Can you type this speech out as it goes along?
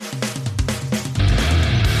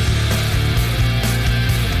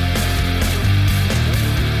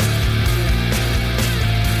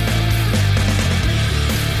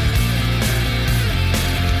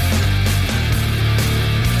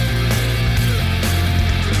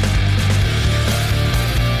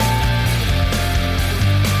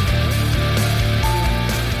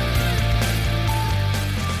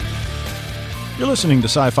listening to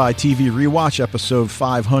Sci-Fi TV Rewatch, episode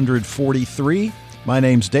 543. My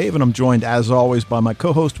name's Dave, and I'm joined, as always, by my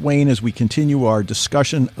co-host Wayne as we continue our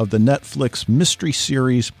discussion of the Netflix mystery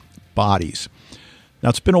series, Bodies. Now,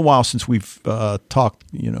 it's been a while since we've talked,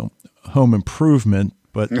 home improvement,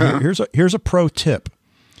 but here's a pro tip.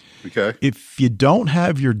 Okay. If you don't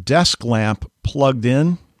have your desk lamp plugged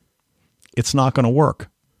in, it's not going to work.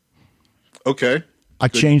 Okay. I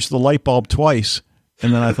changed the light bulb twice,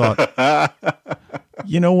 and then I thought,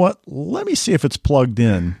 you know what? Let me see if it's plugged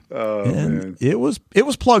in. Oh, and man. it was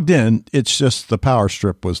plugged in. It's just the power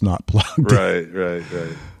strip was not plugged in. Right.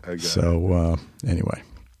 I got So anyway.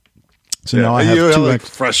 So yeah. now I have how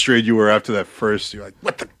frustrated you were after that first. You're like,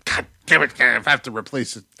 what the God damn it, I have to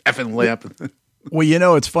replace the effing lamp.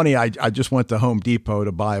 Well, it's funny. I just went to Home Depot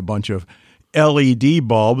to buy a bunch of LED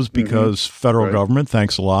bulbs because federal government,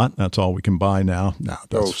 thanks a lot. That's all we can buy now. No,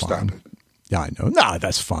 that's fine. Stop it. Yeah, I know. No,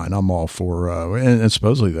 that's fine. I'm all for, and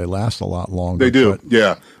supposedly they last a lot longer. They do.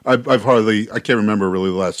 Yeah. I can't remember really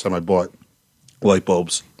the last time I bought light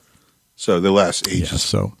bulbs. So they last ages.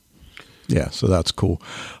 So that's cool.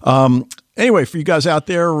 Anyway, for you guys out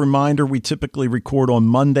there, a reminder, we typically record on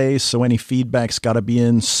Mondays, so any feedback's got to be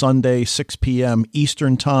in Sunday, 6 p.m.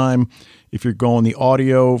 Eastern Time. If you're going the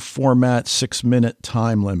audio format, 6-minute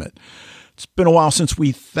time limit. It's been a while since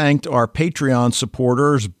we thanked our Patreon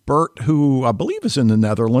supporters. Bert, who I believe is in the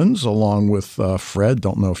Netherlands, along with Fred.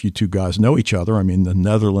 Don't know if you two guys know each other. I mean, the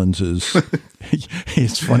Netherlands is –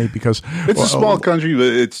 it's funny because – it's a small country, but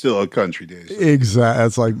it's still a country, Dave. Exactly.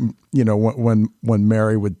 It's like, when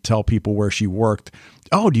Mary would tell people where she worked,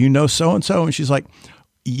 oh, do you know so-and-so? And she's like,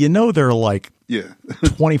 there are like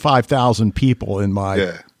 25,000 people in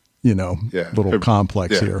my little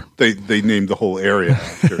complex here. They named the whole area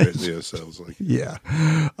after it. So it was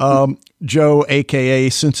like, Joe, a.k.a.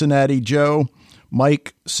 Cincinnati Joe,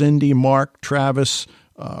 Mike, Cindy, Mark, Travis,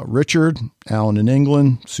 Richard, Alan in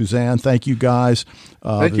England, Suzanne, thank you guys.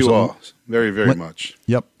 Thank you all very, very much.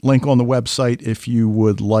 Yep. Link on the website if you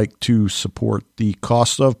would like to support the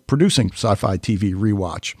cost of producing Sci-Fi TV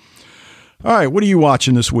Rewatch. All right. What are you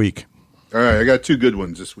watching this week? All right. I got two good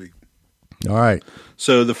ones this week. All right.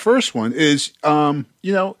 So the first one is, I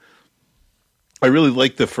really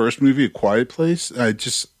liked the first movie, A Quiet Place.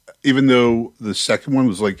 Even though the second one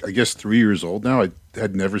was 3 years old now, I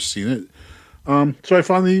had never seen it. So I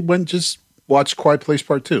finally went and just watched Quiet Place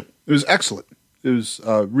Part 2. It was excellent. It was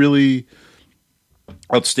really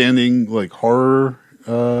outstanding, horror.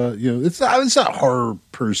 It's not horror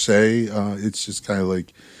per se. It's just kind of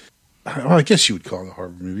I guess you would call it a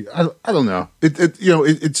horror movie. I don't know.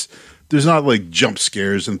 It's there's not jump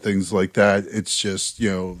scares and things like that. It's just,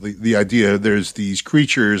 the idea there's these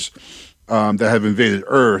creatures that have invaded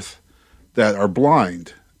Earth that are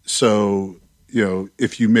blind. So,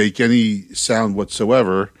 if you make any sound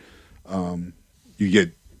whatsoever, you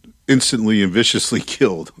get instantly and viciously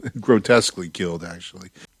killed, grotesquely killed, actually.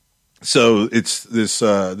 So it's this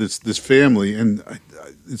family, and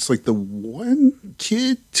it's the one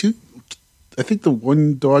kid, I think the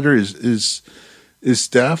one daughter is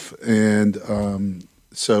deaf, and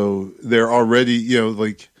so they're already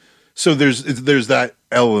so there's that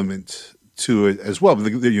element to it as well.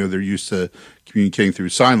 But they're used to communicating through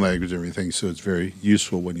sign language and everything, so it's very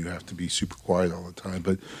useful when you have to be super quiet all the time.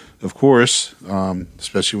 But of course,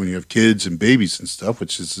 especially when you have kids and babies and stuff,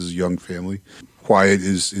 which this is a young family, quiet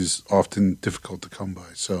is often difficult to come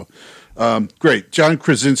by. So great, John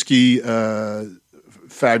Krasinski.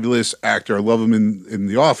 Fabulous actor. I love him in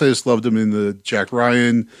The Office, loved him in the Jack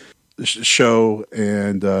Ryan show,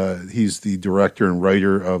 and he's the director and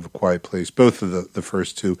writer of A Quiet Place, both of the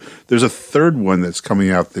first two. There's a third one that's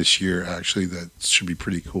coming out this year, actually, that should be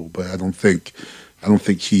pretty cool, but I don't think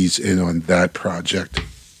he's in on that project.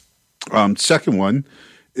 Second one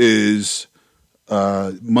is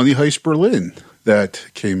Money Heist Berlin that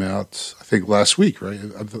came out, I think, last week, right?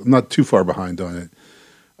 I'm not too far behind on it.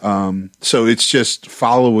 So it's just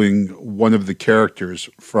following one of the characters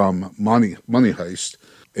from Money Heist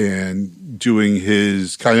and doing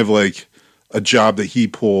his kind of a job that he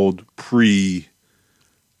pulled pre-Money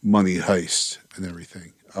Heist and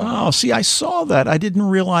everything. See, I saw that. I didn't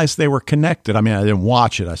realize they were connected. I mean, I didn't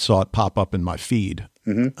watch it. I saw it pop up in my feed.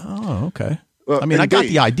 Mm-hmm. Oh, okay. Well, I got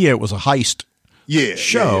the idea it was a heist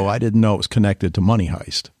show. Yeah. I didn't know it was connected to Money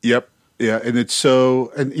Heist. Yep. Yeah, and it's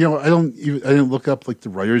so, and I didn't look up the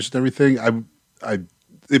writers and everything.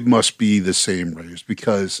 It must be the same writers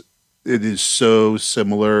because it is so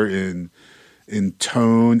similar in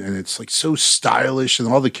tone, and it's so stylish, and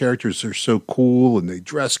all the characters are so cool, and they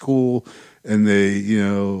dress cool, and they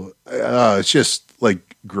it's just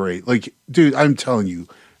great. Dude, I'm telling you,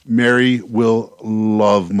 Mary will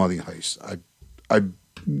love Money Heist. I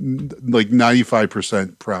like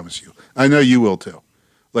 95% promise you. I know you will too.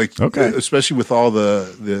 Like, especially with all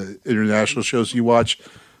the international shows you watch,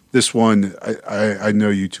 this one, I know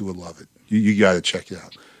you two would love it. You got to check it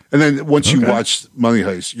out. And then once you watch Money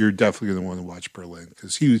Heist, you're definitely going to want to watch Berlin,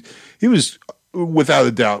 because he was without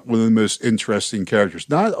a doubt one of the most interesting characters.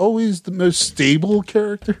 Not always the most stable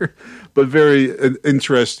character, but very an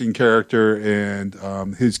interesting character. And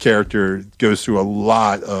his character goes through a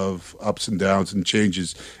lot of ups and downs and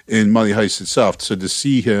changes in Money Heist itself. So to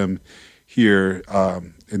see him here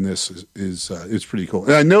in this is pretty cool.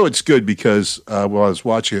 And I know it's good because while I was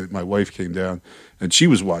watching it, my wife came down and she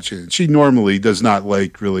was watching it. She normally does not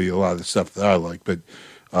like really a lot of the stuff that I like, but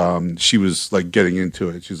she was like getting into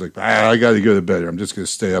it. She's like, I got to go to bed. I'm just going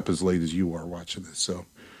to stay up as late as you are watching this. So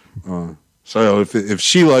if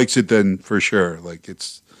she likes it, then for sure, like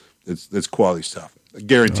it's quality stuff. I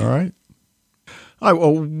guarantee. All right.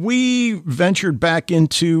 Well, we ventured back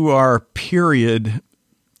into our period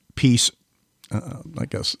piece,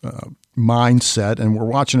 mindset, and we're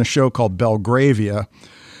watching a show called Belgravia,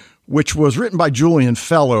 which was written by Julian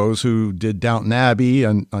Fellows, who did Downton Abbey,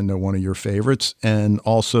 and I know one of your favorites, and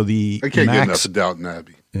also I can't get enough of Downton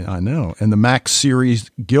Abbey. Yeah, I know. And the Max series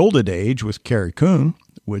Gilded Age with Carrie Coon,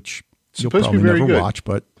 which you'll probably never watch,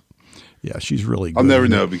 but yeah, she's really good. I'll never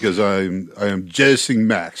know, because I am jettisoning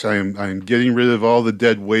Max. I am getting rid of all the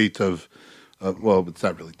dead weight of well, it's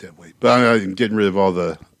not really dead weight, but I'm getting rid of all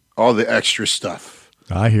the extra stuff.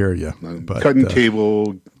 I hear you. Cutting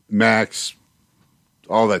cable, Max,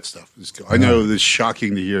 all that stuff. I know it's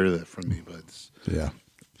shocking to hear that from me, but yeah.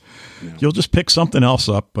 You'll just pick something else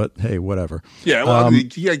up, but hey, whatever. Yeah, well, I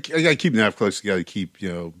got to keep Netflix. You got to keep,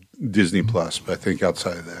 Disney Plus. But I think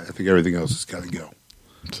outside of that, I think everything else has got to go.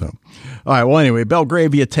 So, all right. Well, anyway,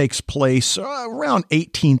 Belgravia takes place around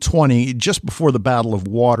 1820, just before the Battle of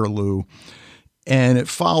Waterloo. And it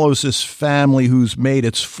follows this family who's made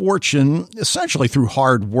its fortune essentially through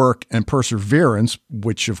hard work and perseverance,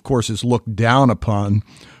 which, of course, is looked down upon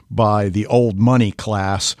by the old money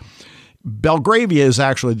class. Belgravia is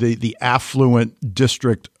actually the affluent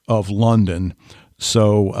district of London.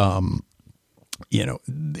 So,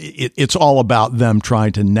 it's all about them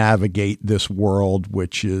trying to navigate this world,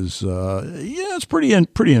 which is, it's pretty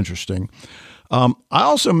interesting. I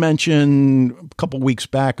also mentioned a couple weeks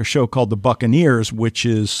back a show called The Buccaneers, which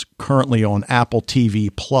is currently on Apple TV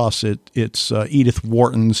Plus. It's Edith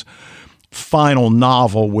Wharton's final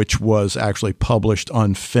novel, which was actually published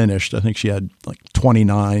unfinished. I think she had like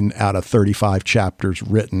 29 out of 35 chapters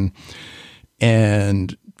written.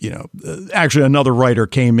 And, actually another writer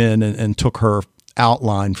came in and took her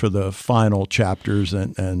outline for the final chapters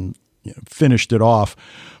and finished it off.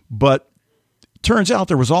 But turns out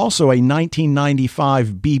there was also a 1995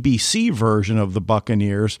 BBC version of The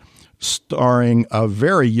Buccaneers starring a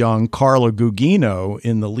very young Carla Gugino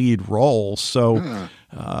in the lead role. So,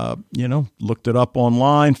 looked it up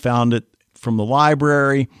online, found it from the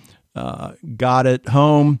library, got it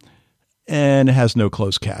home, and it has no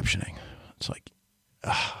closed captioning. It's like,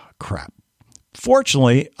 crap.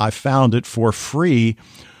 Fortunately, I found it for free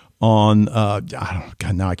on,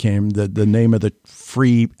 now I can't remember the name of the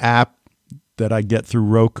free app that I get through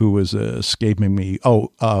Roku is escaping me.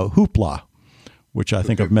 Hoopla, which I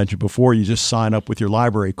think I've mentioned before. You just sign up with your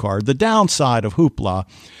library card. The downside of Hoopla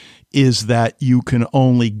is that you can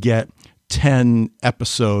only get 10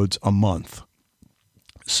 episodes a month.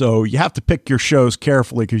 So you have to pick your shows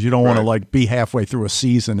carefully because you don't want to be halfway through a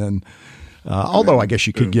season. And although I guess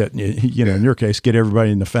you could get, in your case, get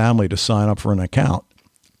everybody in the family to sign up for an account.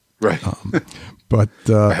 Right. But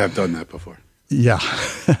I have done that before. Yeah.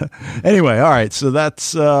 Anyway, all right. So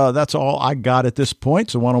that's all I got at this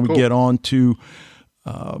point. So why don't we get on to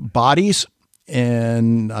bodies?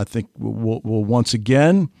 And I think we'll once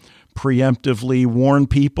again preemptively warn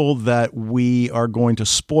people that we are going to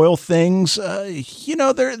spoil things.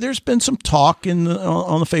 There's been some talk on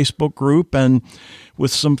the Facebook group and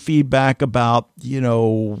with some feedback about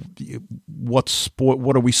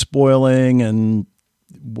what are we spoiling and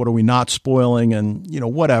what are we not spoiling and,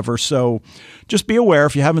 whatever. So just be aware,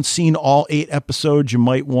 if you haven't seen all 8 episodes, you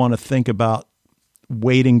might want to think about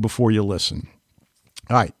waiting before you listen.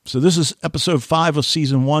 All right. So this is episode 5 of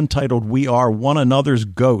season 1, titled We Are One Another's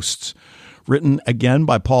Ghosts, written again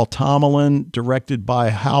by Paul Tomalin, directed by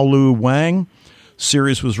Haolu Wang.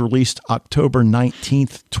 Series was released October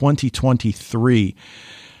 19th, 2023.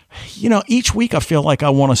 Each week I feel like I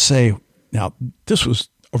want to say, now this was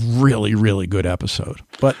a really, really good episode,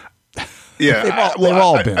 but yeah, they've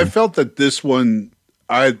all been. I felt that this one,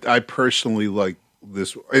 I personally like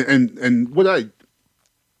this, and what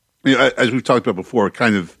as we've talked about before,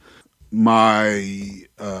 kind of my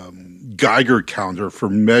Geiger counter for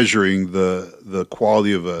measuring the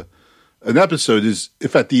quality of an episode is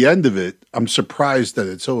if at the end of it, I'm surprised that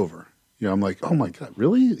it's over. I'm like, oh my God,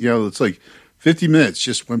 really? It's like 50 minutes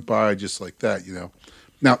just went by just like that,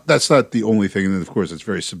 Now, that's not the only thing, and of course, it's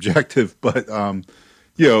very subjective, but,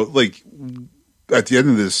 like at the end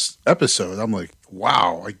of this episode, I'm like,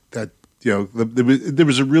 wow, there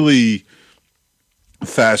was a really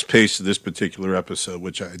fast pace to this particular episode,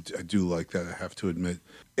 which I do like that, I have to admit.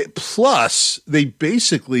 Plus,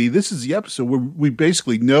 this is the episode where we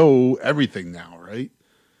basically know everything now, right?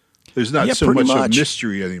 There's not so much of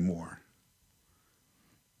mystery anymore.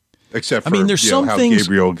 Except for there's how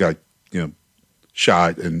Gabriel got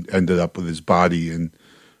shot and ended up with his body in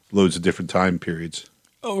loads of different time periods.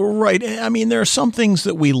 Oh, right. There are some things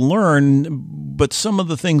that we learn, but some of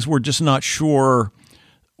the things we're just not sure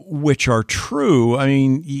which are true.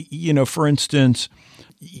 For instance,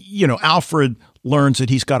 Alfred learns that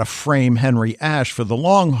he's got to frame Henry Ash for the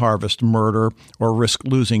Long Harvest murder or risk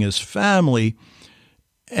losing his family.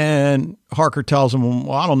 And Harker tells him,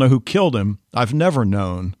 well, I don't know who killed him. I've never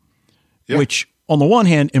known. Yeah. Which, on the one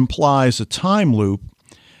hand, implies a time loop.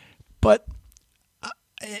 But,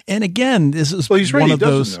 and again, this is he's right. one He of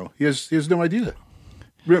doesn't those. know. He has no idea.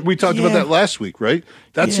 We talked about that last week, right?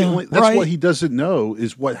 That's what he doesn't know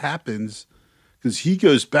is what happens because he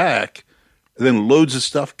goes back and then loads of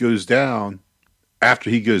stuff goes down after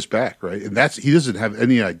he goes back, right? And he doesn't have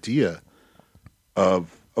any idea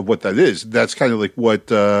of what that is. That's kind of like what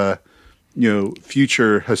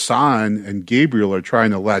future Hassan and Gabriel are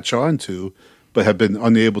trying to latch on to, but have been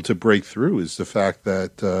unable to break through. Is the fact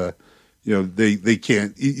that they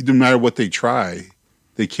can't, no matter what they try,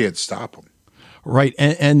 they can't stop them. Right,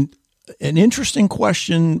 and an interesting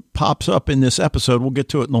question pops up in this episode. We'll get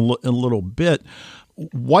to it in a little bit.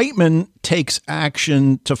 Whiteman takes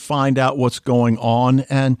action to find out what's going on,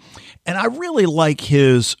 and I really like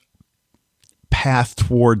his path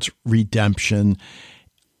towards redemption.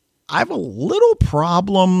 I have a little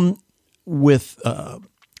problem with the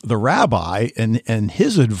rabbi and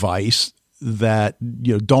his advice that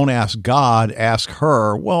don't ask God, ask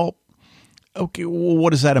her. Well, okay, well,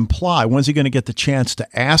 what does that imply? When's he going to get the chance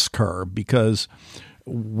to ask her? Because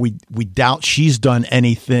we doubt she's done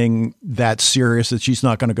anything that serious that she's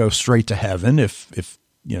not going to go straight to heaven if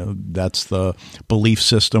that's the belief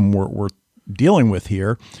system we're dealing with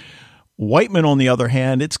here. Whiteman, on the other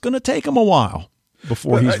hand, it's going to take him a while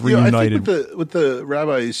before he's reunited. I think what the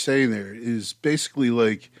rabbi is saying there is basically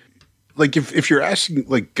like if you're asking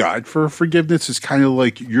like God for forgiveness, it's kind of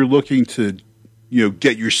like you're looking to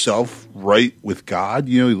get yourself right with God.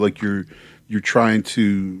 Like you're trying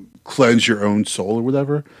to cleanse your own soul or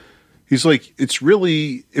whatever. He's like, it's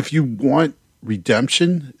really, if you want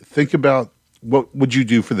redemption, think about what would you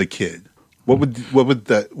do for the kid? What would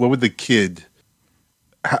the kid?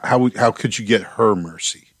 How could you get her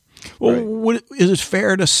mercy? Well, right? Is it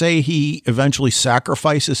fair to say he eventually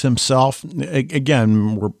sacrifices himself?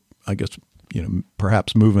 Again, we're, I guess,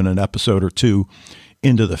 perhaps moving an episode or two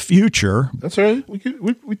into the future. That's all right.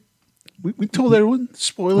 We told everyone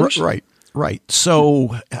spoilers. Right.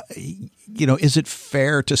 So, is it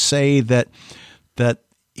fair to say that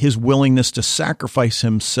his willingness to sacrifice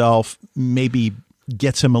himself maybe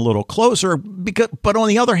gets him a little closer? But on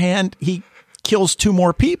the other hand, he kills two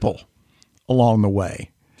more people along the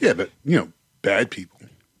way. Yeah, but bad people.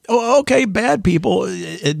 Oh, okay, bad people,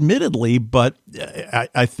 admittedly, but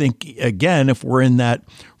I think again, if we're in that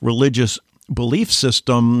religious belief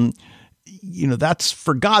system, that's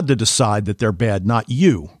for God to decide that they're bad, not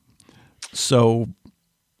you. So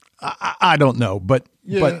I don't know, but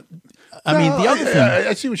the other thing,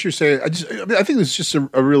 I see what you're saying. I think it's just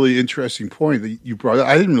a really interesting point that you brought up.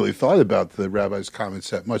 I didn't really thought about the rabbi's comments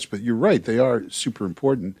that much, but you're right; they are super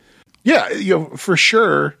important. Yeah, for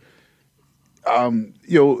sure.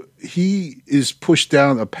 He is pushed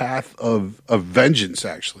down a path of vengeance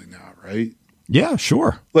actually now, right? Yeah,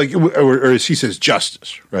 sure. Like, or as he says,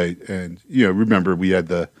 justice, right? And remember we had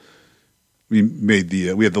the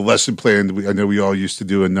lesson plan. I know we all used to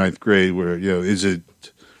do in ninth grade, where is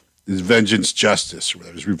vengeance justice, or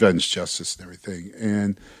whatever, is revenge justice and everything.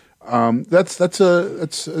 And that's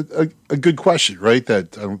a good question, right?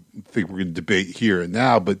 That I don't think we're going to debate here and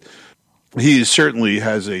now, but he certainly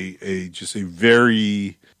has a just a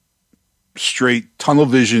very straight tunnel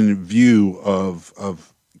vision view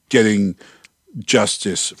of getting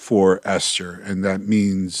justice for Esther, and that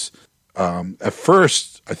means at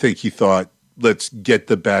first I think he thought, let's get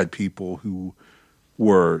the bad people who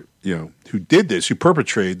were who did this, who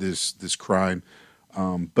perpetrated this crime,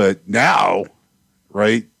 but now,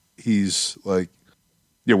 right, he's like,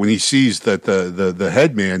 when he sees that the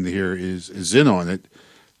head man here is in on it,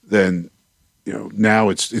 then now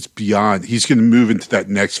it's beyond. He's going to move into that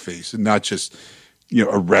next phase and not just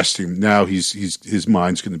arresting him. Now his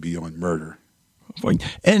mind's going to be on murder.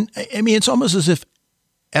 And I mean, it's almost as if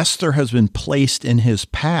Esther has been placed in his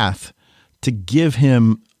path to give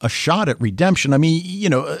him a shot at redemption. I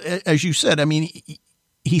mean, as you said, I mean,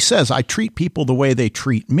 he says, I treat people the way they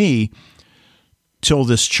treat me till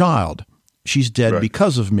this child. She's dead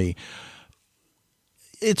because of me.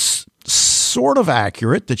 It's sort of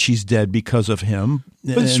accurate that she's dead because of him.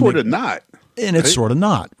 But it's sort of not. And it's sort of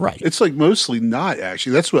not, right. It's like mostly not,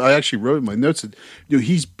 actually. That's what I actually wrote in my notes. That,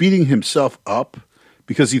 he's beating himself up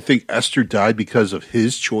because he thinks Esther died because of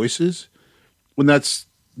his choices, when that's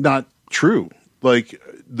not true. Like,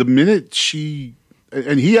 the minute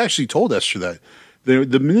and he actually told Esther that,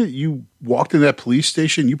 the minute you walked in that police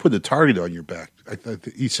station, you put a target on your back.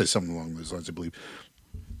 He said something along those lines, I believe.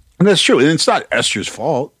 And that's true. And it's not Esther's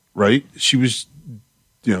fault, right? She was,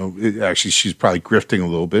 actually she's probably grifting a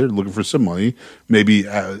little bit, looking for some money, maybe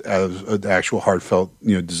out of an actual heartfelt,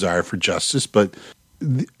 desire for justice. But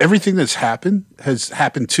everything that's happened has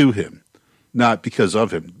happened to him, not because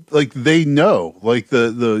of him. Like, they know, like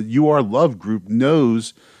the You Are Love group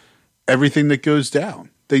knows everything that goes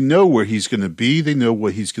down. They know where he's going to be. They know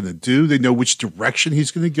what he's going to do. They know which direction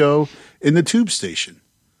he's going to go in the tube station.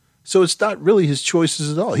 So it's not really his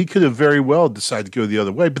choices at all. He could have very well decided to go the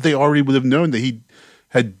other way, but they already would have known that he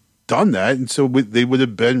had done that. And so they would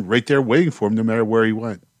have been right there waiting for him no matter where he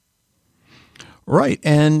went. Right.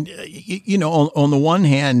 And, on the one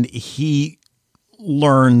hand, he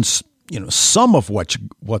learns, some of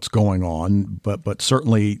what's going on, but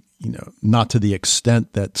certainly, not to the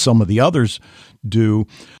extent that some of the others do.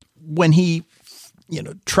 When he,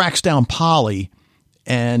 tracks down Polly,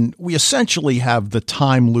 and we essentially have the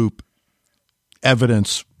time loop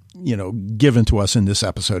evidence, given to us in this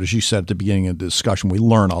episode. As you said at the beginning of the discussion, we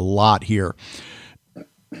learn a lot here.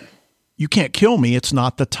 You can't kill me. It's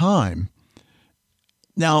not the time.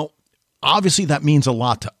 Now, obviously that means a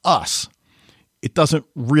lot to us. It doesn't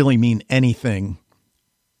really mean anything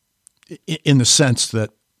in the sense that,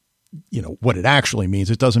 what it actually means.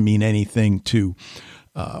 It doesn't mean anything to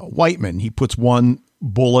Whiteman. He puts one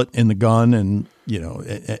bullet in the gun and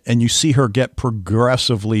you see her get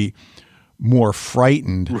progressively more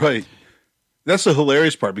frightened. Right. That's the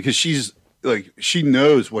hilarious part, because she's like, she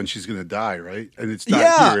knows when she's going to die, right? And it's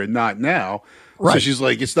not here and not now. Right. So she's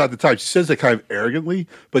like, it's not the time. She says that kind of arrogantly,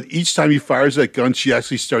 but each time he fires that gun, she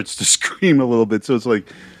actually starts to scream a little bit. So it's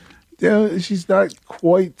like, she's not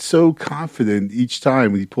quite so confident each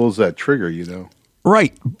time when he pulls that trigger,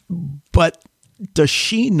 Right. But does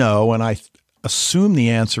she know, and I assume the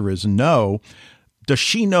answer is no, does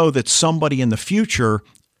she know that somebody in the future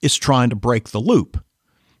is trying to break the loop?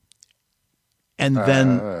 And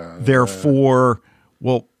then, therefore,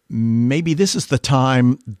 well, maybe this is the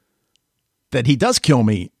time that he does kill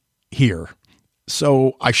me here.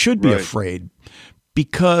 So I should be afraid,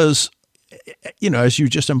 because, as you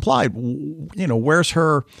just implied, where's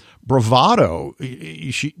her bravado?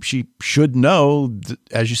 She should know,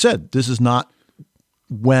 as you said, this is not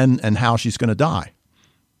when and how she's going to die.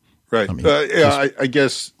 Right. I mean, I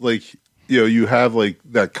guess, like, you have like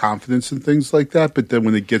that confidence and things like that, but then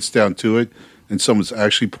when it gets down to it and someone's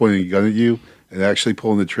actually pointing a gun at you and actually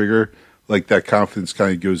pulling the trigger, like, that confidence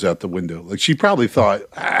kind of goes out the window. Like, she probably thought,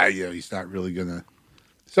 he's not really going to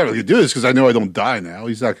do this because I know I don't die now.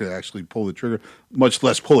 He's not going to actually pull the trigger, much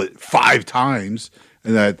less pull it 5 times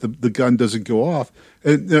and that the gun doesn't go off.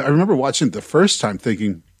 And I remember watching it the first time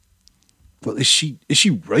thinking, well, is she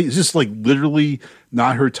right? Is this like literally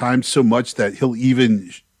not her time so much that he'll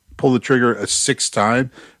even pull the trigger a 6th time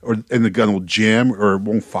and the gun will jam or it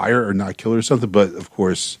won't fire or not kill her or something? But of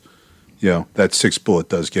course, that 6th bullet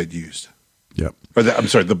does get used. Yep. Or I'm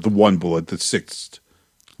sorry, the one bullet, the 6th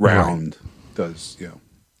round does,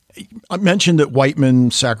 I mentioned that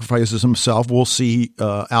Whiteman sacrifices himself. We'll see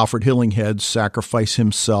Alfred Hillinghead sacrifice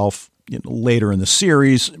himself later in the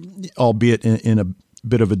series, albeit in a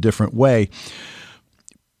bit of a different way.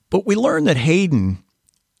 But we learn that Hayden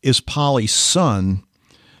is Polly's son,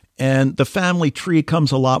 and the family tree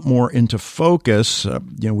comes a lot more into focus.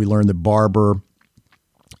 We learn that Barber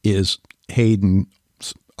is Hayden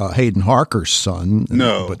Harker's son.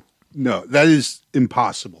 No, that is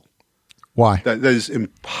impossible. Why? That is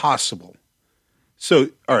impossible. So,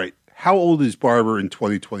 all right, how old is Barber in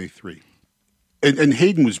 2023? And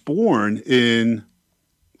Hayden was born in,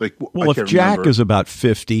 like, well, if Jack is about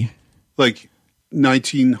 50, like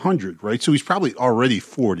 1900, right? So he's probably already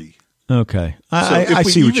 40. Okay, I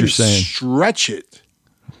see what you're saying. Stretch it.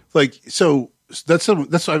 Like, so that's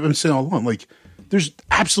what I've been saying all along. Like, there's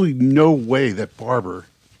absolutely no way that Barber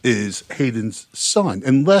is Hayden's son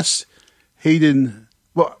unless Hayden.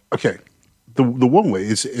 Well, okay. The one way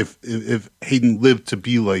is if Hayden lived to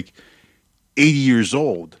be like 80 years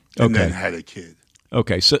old and then had a kid.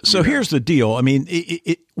 Okay, so here's the deal. I mean,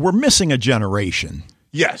 we're missing a generation.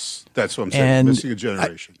 Yes, that's what I'm saying. Missing a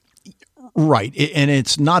generation. Right, and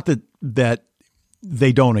it's not that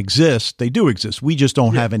they don't exist. They do exist. We just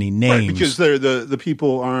don't have any names. Right, because they're the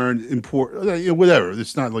people aren't important. Whatever.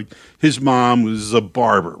 It's not like his mom was a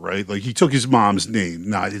barber, right? Like he took his mom's name,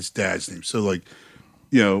 not his dad's name. So like,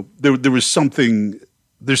 there was something.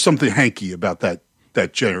 There's something hanky about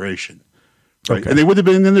that generation. Right. Okay. And they would have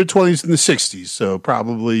been in their 20s and the 60s. So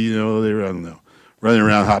probably, they were, I don't know, running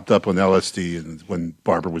around hopped up on LSD and when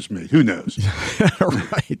Barber was made. Who knows?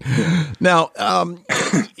 Right. Yeah. Now,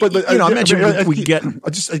 but I mentioned I get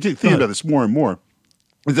thinking about this more and more,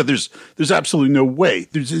 is that there's absolutely no way.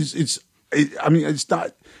 It's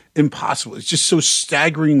not impossible. It's just so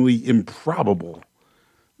staggeringly improbable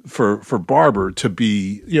for Barber to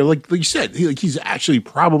be, like you said, he's actually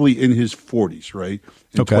probably in his 40s, right?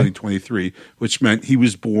 In 2023, which meant he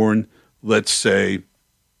was born, let's say,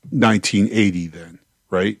 1980 then,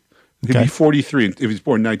 right? He'd be 43 if he's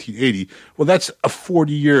born 1980. Well, that's a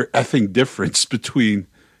 40-year effing difference between,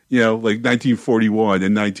 like 1941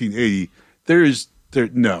 and 1980. There's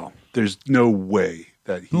no way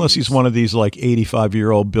that unless he's one of these like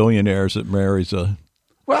 85-year-old billionaires that marries a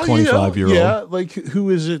 25-year-old. Yeah, like who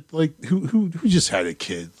is it? Like who just had a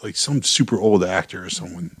kid? Like some super old actor or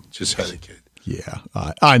someone just had a kid. Yeah,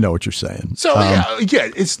 I know what you're saying. So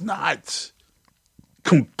again, it's not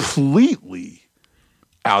completely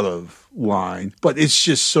out of line, but it's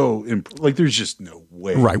just so like there's just no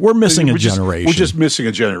way. Right, we're missing a generation. We're just missing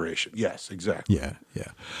a generation. Yes, exactly. Yeah.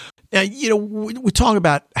 Now, we talk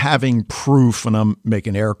about having proof, and I'm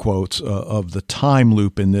making air quotes, of the time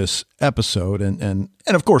loop in this episode, and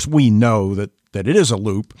of course we know that it is a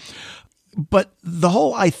loop. But the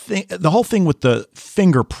whole thing with the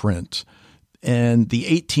fingerprint and the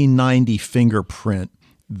 1890 fingerprint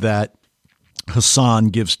that Hassan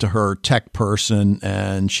gives to her tech person,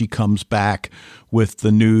 and she comes back with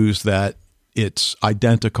the news that it's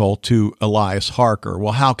identical to Elias Harker.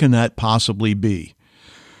 Well, how can that possibly be?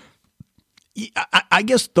 I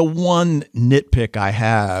guess the one nitpick I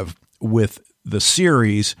have with the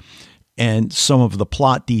series and some of the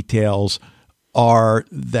plot details are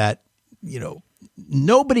that,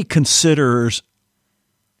 nobody considers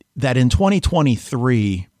that in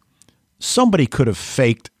 2023, somebody could have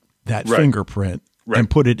faked that fingerprint and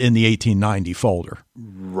put it in the 1890 folder.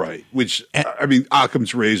 Right. Which,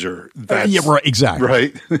 Occam's razor. That's, right, exactly.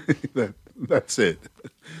 Right. That's it.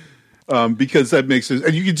 Because that makes sense.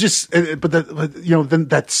 And you could just, then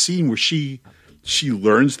that scene where she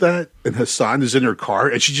learns that and Hassan is in her car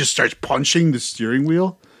and she just starts punching the steering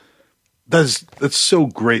wheel. That's so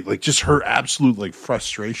great. Like just her absolute like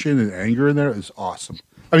frustration and anger in there is awesome.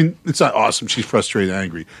 I mean, it's not awesome. She's frustrated and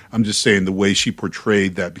angry. I'm just saying the way she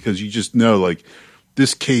portrayed that, because you just know like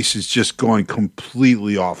this case is just going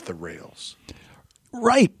completely off the rails.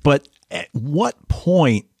 Right. But at what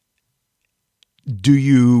point do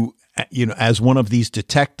you, as one of these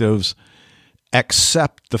detectives,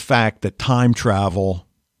 accept the fact that time travel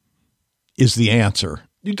is the anscer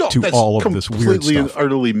to all of this weird stuff? Completely and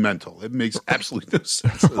utterly mental. It makes absolutely no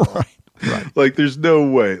sense at all. Right. Like there's no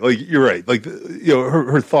way. Like you're right. Like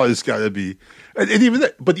her thought has got to be, and even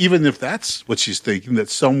that. But even if that's what she's thinking, that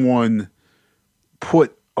someone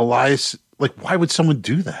put Elias. Like, why would someone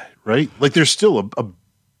do that? Right. Like there's still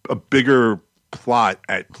a bigger plot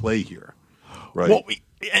at play here. Right. Well,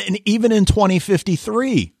 and even in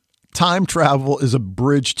 2053, time travel is a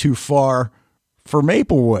bridge too far for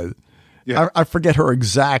Maplewood. Yeah. I forget her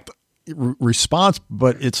exact response,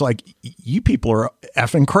 but it's like, you people are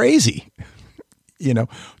effing crazy.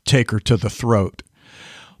 Take her to the throat.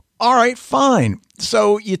 All right, fine.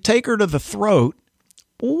 So you take her to the throat.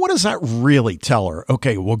 What does that really tell her?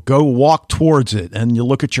 Okay, well, go walk towards it and you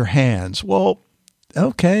look at your hands. Well,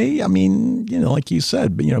 okay. I mean, like you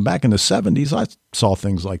said, but back in the 70s, I saw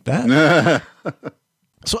things like that.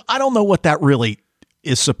 So I don't know what that really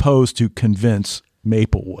is supposed to convince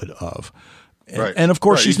Maplewood of. Right. And of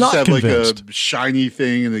course, she's not convinced. Like a shiny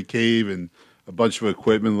thing in the cave and a bunch of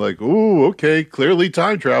equipment. Like, oh, okay, clearly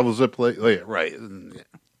time travel's at play. Right.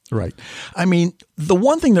 Right. I mean, the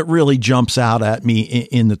one thing that really jumps out at me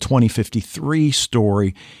in the 2053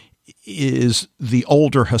 story is the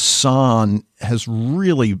older Hassan has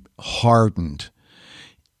really hardened.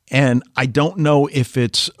 And I don't know if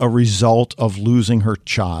it's a result of losing her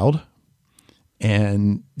child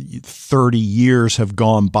and 30 years have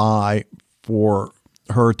gone by for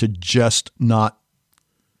her to just not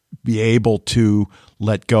be able to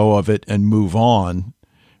let go of it and move on.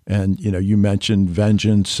 And, you mentioned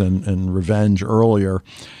vengeance and revenge earlier.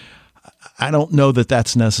 I don't know that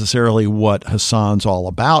that's necessarily what Hassan's all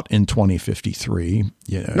about in 2053.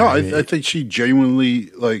 No, I think she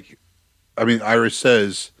genuinely, Iris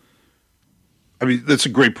says, that's a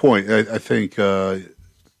great point. I think,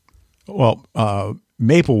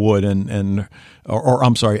 Maplewood and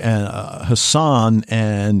Hassan,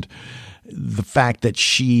 and the fact that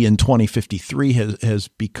she in 2053 has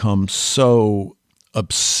become so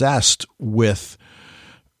obsessed with,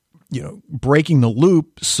 breaking the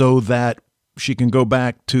loop so that she can go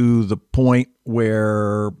back to the point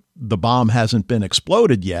where the bomb hasn't been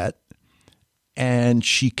exploded yet, and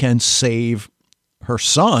she can save her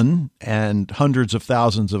son and hundreds of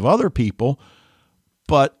thousands of other people.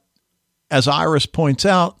 But as Iris points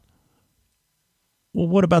out, well,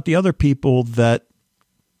 what about the other people that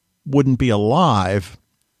wouldn't be alive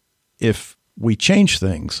if we change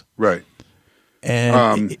things? Right.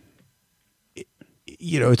 And,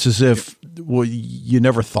 it's as if, well, you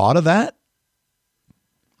never thought of that?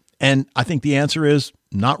 And I think the answer is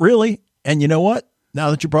not really. And you know what? Now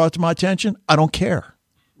that you brought it to my attention, I don't care.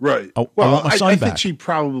 Right. I want my son I back. think she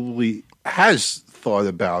probably has thought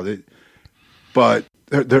about it, but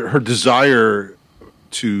her desire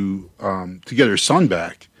to get her son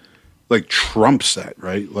back, trumps that,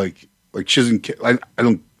 right? Like she doesn't care.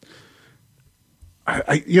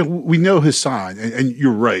 We know Hassan, and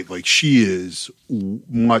you're right. She is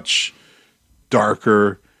much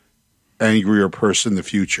darker, angrier person in the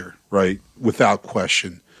future, right? Without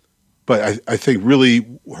question. But I think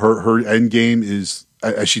really her end game is,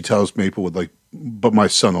 as she tells Maplewood, but my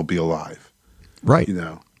son will be alive. Right.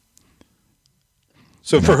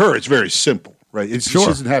 So for her, it's very simple, right? Sure. She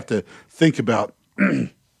doesn't have to think about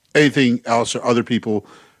anything else or other people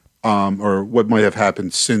or what might have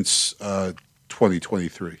happened since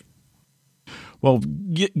 2023. Well,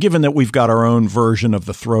 given that we've got our own version of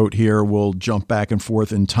the throat here, we'll jump back and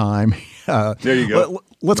forth in time. There you go.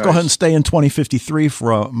 Let's go ahead and stay in 2053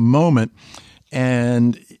 for a moment.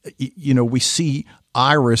 And, we see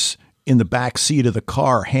Iris in the back seat of the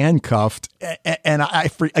car, handcuffed. And I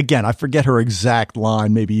forget her exact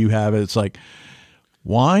line. Maybe you have it. It's like,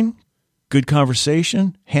 wine, good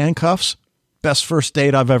conversation, handcuffs, best first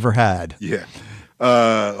date I've ever had. Yeah.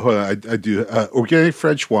 Hold on, I do. Organic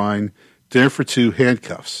French wine, dinner for two,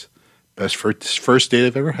 handcuffs. Best first date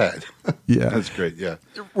I've ever had. Yeah. That's great, yeah.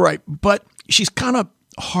 Right. But she's kind of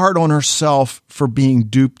hard on herself for being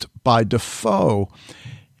duped by Defoe.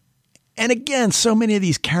 And again, so many of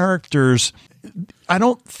these characters, I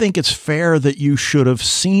don't think it's fair that you should have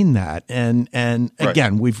seen that. And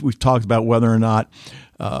again, right. we've talked about whether or not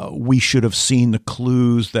we should have seen the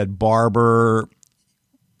clues that Barber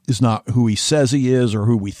is not who he says he is or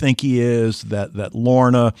who we think he is, that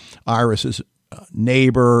Lorna, Iris's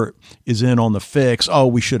neighbor, is in on the fix. Oh,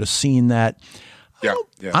 we should have seen that. Yeah,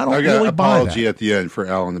 I don't got really an buy apology that. at the end for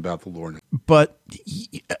Alan about the Lorna. But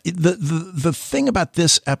the thing about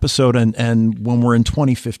this episode and when we're in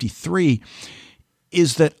 2053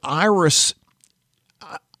 is that Iris,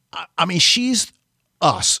 she's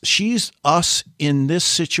us. She's us in this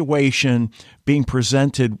situation being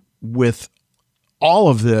presented with all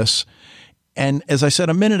of this. And as I said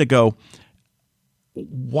a minute ago,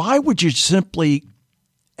 why would you simply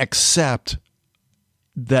accept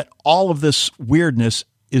that all of this weirdness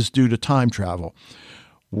is due to time travel?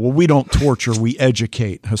 Well, we don't torture, we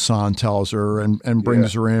educate, Hassan tells her and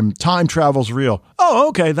brings her in. Time travel's real. Oh,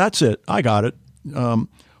 okay, that's it. I got it.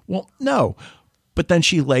 Well, no. But then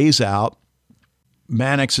she lays out,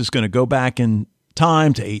 Mannix is going to go back in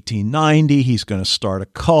time to 1890. He's going to start a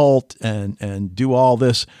cult and do all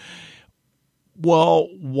this. Well,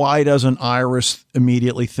 why doesn't Iris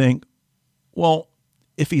immediately think, well,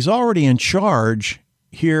 if he's already in charge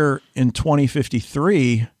here in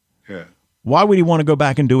 2053, why would he want to go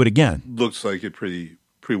back and do it again? Looks like it pretty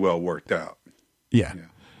well worked out. Yeah.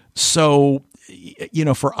 So,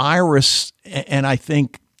 for Iris, and I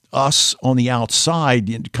think us on the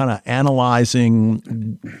outside, kind of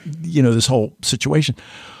analyzing, this whole situation.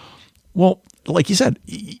 Well, like you said,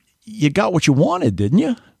 you got what you wanted, didn't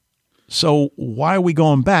you? So why are we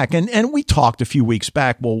going back? And we talked a few weeks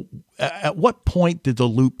back. Well, at what point did the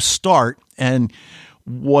loop start? And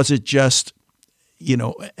was it just,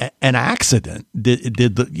 an accident?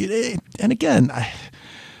 And again,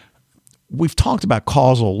 we've talked about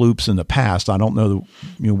causal loops in the past. I don't know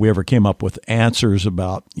that we ever came up with answers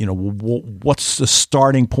about, what's the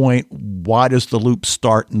starting point? Why does the loop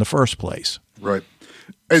start in the first place? Right.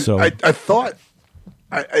 And So I thought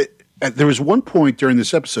there was one point during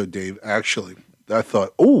this episode, Dave, actually, that I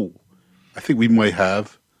thought, I think we might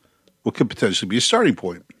have what could potentially be a starting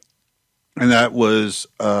point. And that was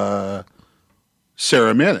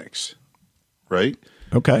Sarah Mannix, right?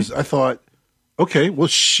 okay. I thought, okay, well,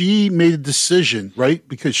 she made a decision, right?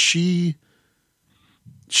 Because she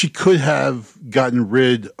could have gotten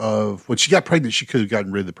rid of, when she got pregnant, she could have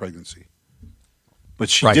gotten rid of the pregnancy. But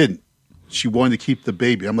she didn't. She wanted to keep the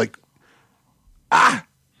baby. I'm like,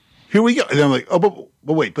 here we go. And I'm like, but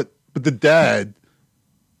wait, but the dad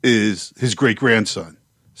is his great grandson.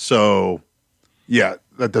 So yeah,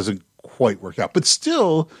 that doesn't quite work out. But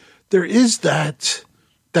still, there is that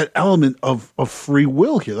element of free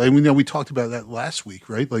will here. I mean, we talked about that last week,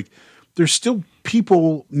 right? Like, there's still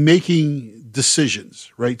people making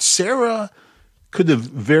decisions, right? Sarah could have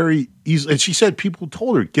very easily, and she said people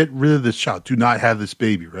told her, get rid of this child, do not have this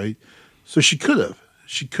baby, right? So she could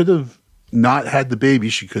have not had the baby.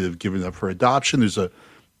 She could have given up for adoption. There's a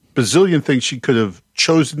bazillion things she could have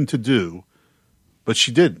chosen to do, but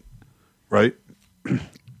she didn't, right?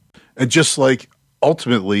 And just like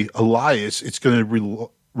ultimately Elias, it's going to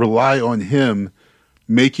rely on him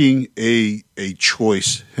making a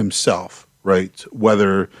choice himself, right?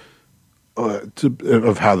 Whether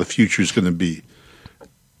of how the future is going to be.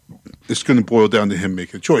 It's going to boil down to him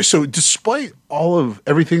making a choice. So despite all of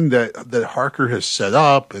everything that Harker has set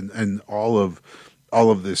up and all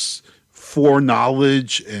of this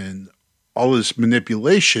foreknowledge and all this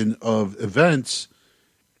manipulation of events,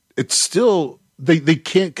 it's still they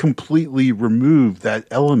can't completely remove that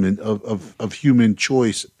element of human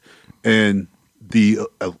choice and the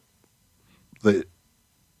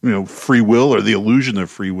free will or the illusion of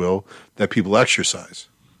free will that people exercise.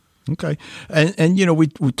 Okay. And we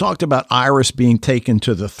talked about Iris being taken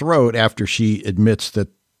to the throat after she admits that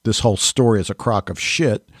this whole story is a crock of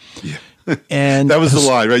shit. Yeah. And that was the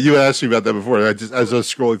line, right? You asked me about that before. As I was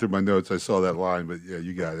scrolling through my notes, I saw that line, but yeah,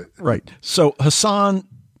 you got it. Right. So Hassan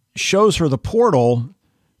shows her the portal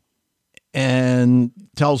and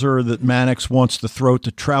tells her that Mannix wants the throat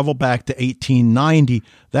to travel back to 1890.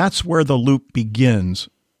 That's where the loop begins,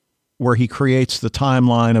 where he creates the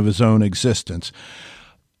timeline of his own existence.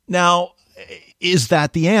 Now, is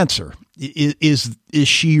that the answer? Is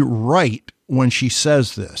she right when she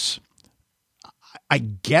says this? I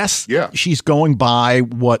guess she's going by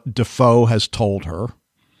what Defoe has told her.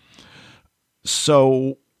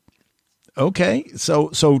 So, okay.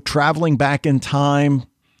 So traveling back in time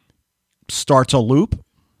starts a loop.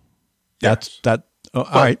 Yes. All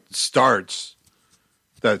right. Starts.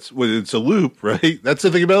 That's when it's a loop, right? That's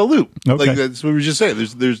the thing about a loop. Okay. Like that's what we were just saying.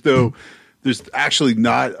 There's actually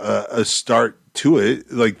not a start to it.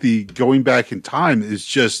 Like the going back in time is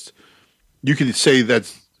just, you could say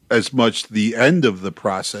that's as much the end of the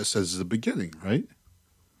process as the beginning, right?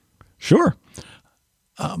 Sure.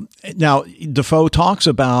 Now, Defoe talks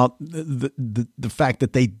about the fact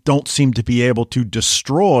that they don't seem to be able to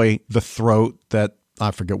destroy the throat, that I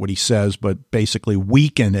forget what he says, but basically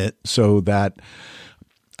weaken it so that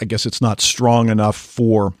I guess it's not strong enough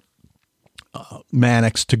for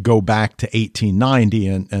Mannix to go back to 1890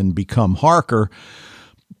 and become Harker.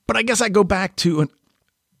 But I guess I go back to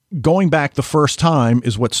going back the first time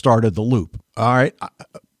is what started the loop. All right.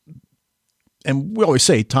 And we always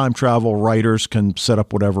say time travel writers can set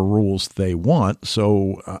up whatever rules they want.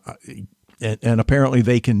 So, and apparently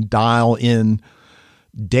they can dial in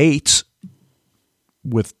dates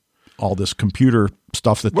with all this computer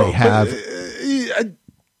stuff that they have.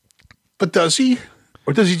 But does he?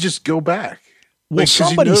 Or does he just go back? Well,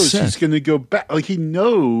 somebody he knows said he's going to go back. Like he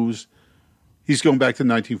knows he's going back to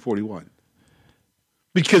 1941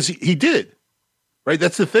 because he did. Right?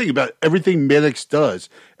 That's the thing about everything Mannix does.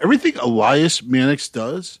 Everything Elias Mannix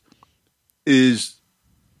does is,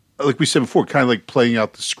 like we said before, kind of like playing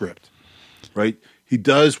out the script. Right? He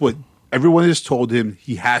does what everyone has told him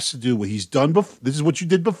he has to do, what he's done before. This is what you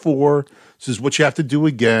did before. This is what you have to do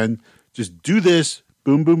again. Just do this.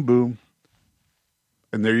 Boom, boom, boom.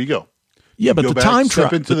 And there you go. Yeah, but the time travel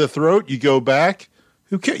step into the throat, you go back.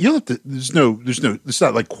 Who cares? You don't have to, there's no, it's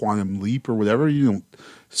not like Quantum Leap or whatever. You don't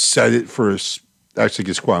set it for actually, I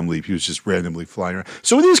guess Quantum Leap, he was just randomly flying around.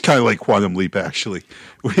 So it is kind of like Quantum Leap, actually,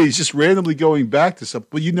 where he's just randomly going back to something.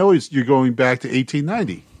 Well, you're going back to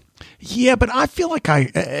 1890. Yeah, but I feel like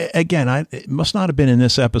it must not have been in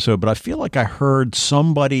this episode, but I feel like I heard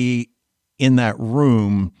somebody in that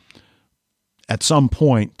room at some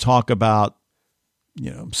point talk about,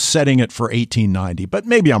 setting it for 1890, but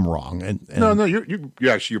maybe I'm wrong. And no,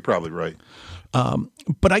 you're probably right.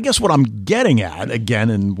 But I guess what I'm getting at, again,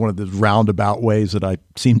 in one of the roundabout ways that I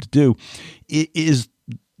seem to do, is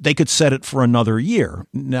they could set it for another year.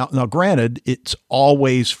 Now, granted, it's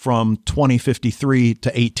always from 2053 to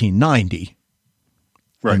 1890,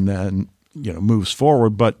 right, and then moves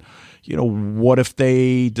forward. But what if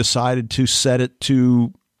they decided to set it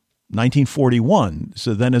to 1941?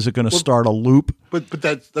 So then, is it going to start a loop? But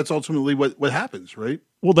that's ultimately what happens, right?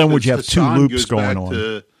 Well, then would you have two loops going on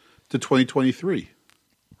to 2023,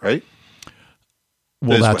 right?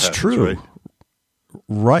 Well, that's happens, true. Right?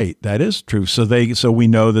 Right, that is true. So we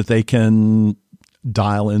know that they can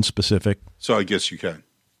dial in specific. So I guess you can.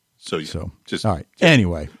 So just all right.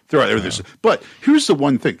 Anyway, throw out everything. But here's the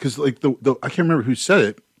one thing, because like the I can't remember who said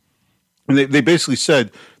it, and they basically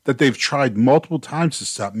said that they've tried multiple times to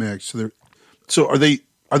stop Max. So are they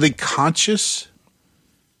conscious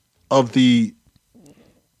of the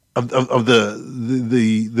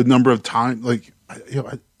number of time? Like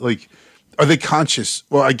are they conscious?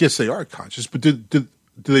 Well, I guess they are conscious, but do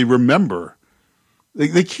they remember?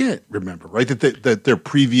 They can't remember, right? That their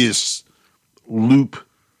previous loop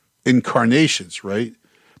incarnations, right?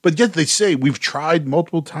 But yet they say we've tried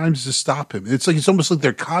multiple times to stop him. It's almost like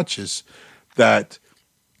they're conscious that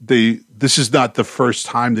this is not the first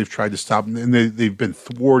time they've tried to stop him, and they've been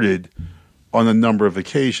thwarted on a number of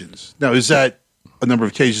occasions. Now, is that a number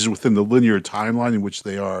of occasions within the linear timeline in which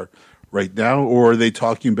they are right now, or are they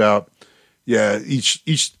talking about? Yeah,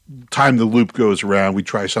 each time the loop goes around, we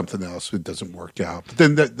try something else. It doesn't work out. But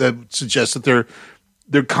then that suggests that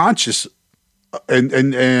they're conscious and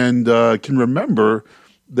can remember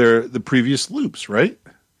the previous loops, right?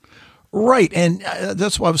 Right, and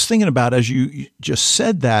that's what I was thinking about as you just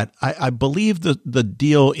said that. I believe the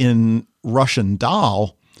deal in Russian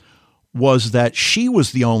Doll was that she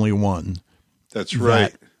was the only one. That's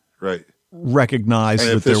right. Recognized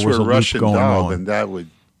that there was a Russian loop going Doll, on. then that would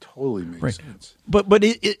totally make sense. But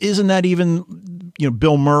isn't that even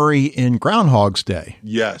Bill Murray in Groundhog's Day?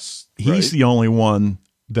 Yes, he's the only one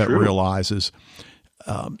that realizes.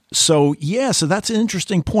 So that's an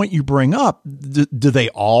interesting point you bring up. Do they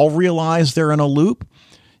all realize they're in a loop?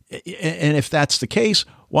 And if that's the case,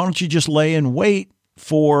 why don't you just lay in wait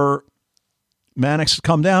for Mannix to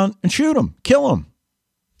come down and shoot him, kill him?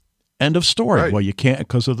 End of story. Right. Well, you can't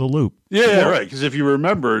because of the loop. Yeah, right. Because if you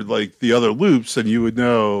remember like the other loops, then you would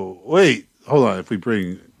know, wait, hold on. If we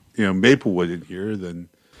bring Maplewood in here, then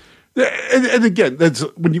and again, that's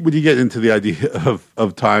when you get into the idea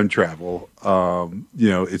of time travel.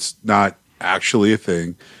 It's not actually a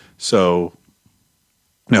thing. So,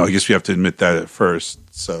 I guess we have to admit that at first.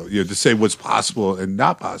 So, to say what's possible and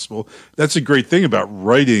not possible, that's a great thing about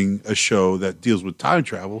writing a show that deals with time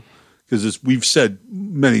travel. Because as we've said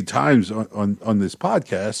many times on this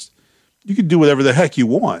podcast, you can do whatever the heck you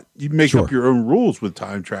want. You make up your own rules with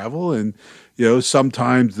time travel, and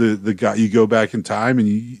sometimes the guy, you go back in time and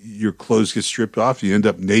your clothes get stripped off. You end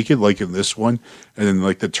up naked, like in this one, and then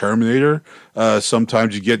like the Terminator.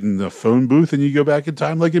 Sometimes you get in the phone booth and you go back in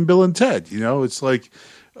time, like in Bill and Ted. It's like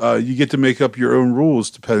you get to make up your own rules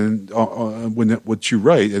depending on what you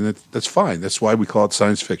write, and that's fine. That's why we call it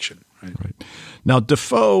science fiction. Right. Now,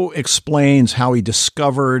 Defoe explains how he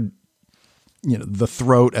discovered the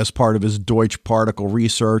throat as part of his Deutsch particle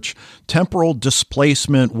research. Temporal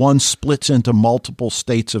displacement, one splits into multiple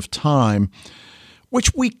states of time,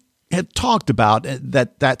 which we had talked about,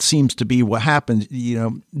 that seems to be what happens.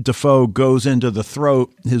 Defoe goes into the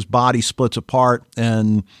throat, his body splits apart,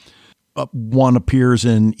 and one appears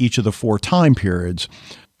in each of the 4 time periods.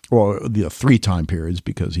 Or the 3 time periods,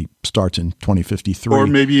 because he starts in 2053. Or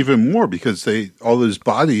maybe even more, because all those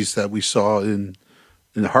bodies that we saw in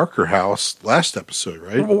Harker House last episode,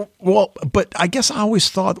 right? Well, but I guess I always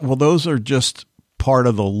thought, those are just part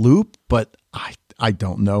of the loop, but I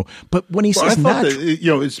don't know. But when he says that,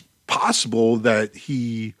 it's possible that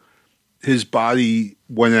his body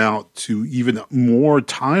went out to even more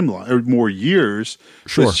timeline or more years.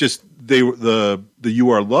 Sure. It's just the You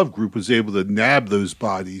Are Love group was able to nab those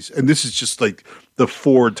bodies, and this is just like the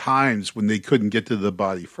 4 times when they couldn't get to the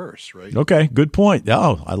body first, right? Okay, good point.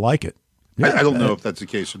 Oh, I like it. Yeah, I don't know if that's the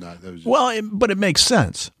case or not. But it makes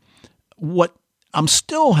sense. What I'm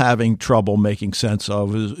still having trouble making sense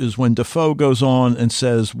of is when Defoe goes on and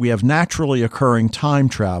says we have naturally occurring time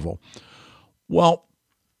travel. Well,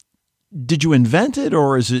 did you invent it,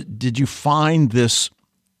 or did you find this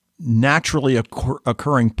naturally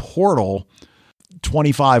occurring portal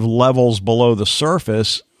 25 levels below the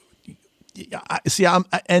surface?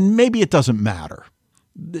 And maybe it doesn't matter.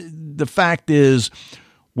 The fact is,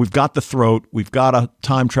 we've got the throat, we've got a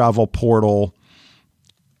time travel portal,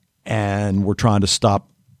 and we're trying to stop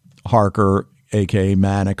Harker, aka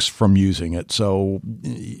Mannix, from using it. So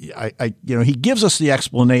he gives us the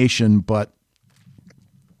explanation, but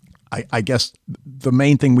I guess the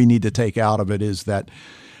main thing we need to take out of it is that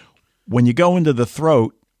when you go into the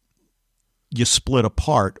throat, you split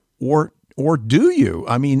apart, or do you?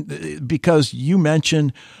 I mean, because you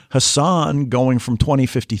mentioned Hassan going from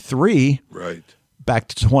 2053 right back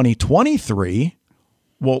to 2023.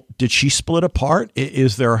 Well, did she split apart?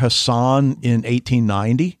 Is there Hassan in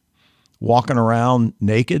 1890 walking around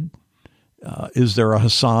naked? Is there a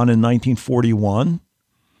Hassan in 1941?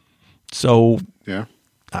 So yeah,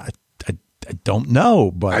 I don't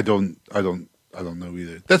know, but I don't know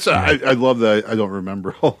either. That's I love that. I don't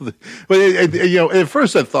remember all of it. But at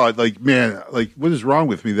first I thought, like, man, like, what is wrong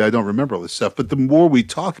with me that I don't remember all this stuff? But the more we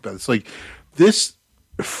talk about it, it's like this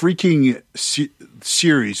freaking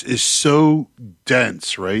series is so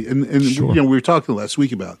dense, right? And sure. we were talking last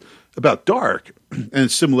week about Dark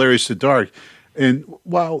and similarities to Dark. And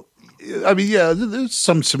while I mean, yeah, there's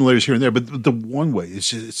some similarities here and there, but the one way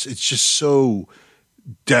is it's just so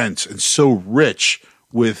dense and so rich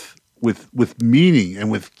with meaning and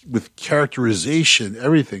with characterization,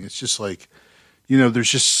 everything. It's just like, there's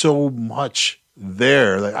just so much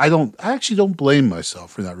there. Like I actually don't blame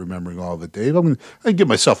myself for not remembering all of it, Dave. I can give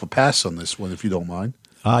myself a pass on this one if you don't mind.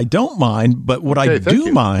 I don't mind, but what I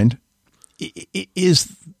do mind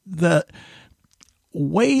is the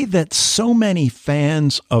way that so many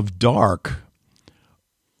fans of Dark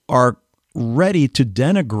are ready to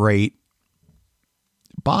denigrate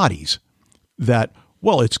bodies. That,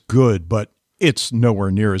 well, it's good, but it's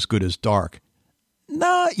nowhere near as good as Dark.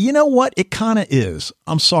 No, you know what? It kind of is.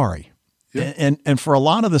 I'm sorry. Yeah. And for a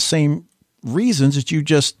lot of the same reasons that you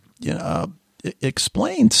just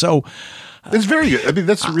explained. So it's very good. I mean,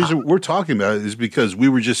 that's the reason we're talking about it, is because we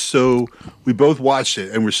were just we both watched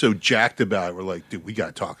it and we're so jacked about it. We're like, dude, we got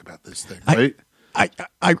to talk about this thing, right?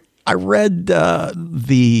 I read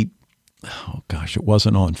it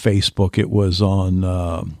wasn't on Facebook. It was on,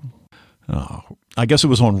 I guess it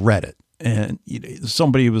was on Reddit. And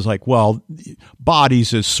somebody was like, well,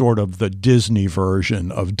 Bodies is sort of the Disney version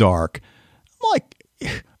of Dark. I'm like,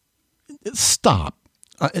 stop.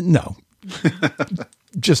 No,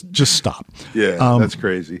 just stop. Yeah, that's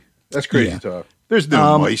crazy. That's crazy talk. There's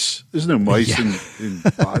no mice. There's no mice in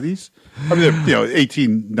Bodies. I mean,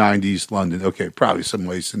 1890s London. Okay, probably some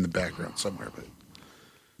mice in the background somewhere, but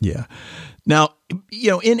yeah. Now,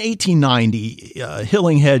 in 1890,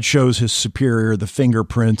 Hillinghead shows his superior the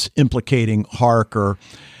fingerprints implicating Harker.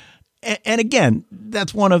 And again,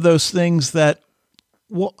 that's one of those things that,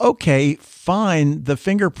 well, okay, fine. The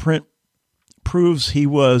fingerprint proves he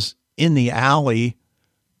was in the alley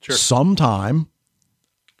sometime,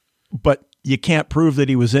 but you can't prove that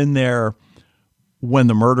he was in there when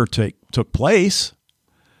the murder took place.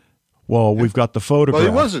 Well, we've got the photograph.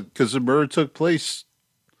 Well, he wasn't, because the murder took place.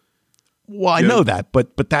 Well, I know that,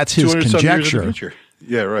 but that's his conjecture.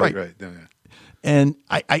 Yeah, right. No, yeah. And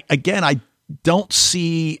I don't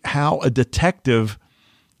see how a detective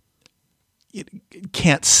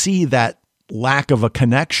can't see that lack of a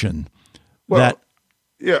connection. Well,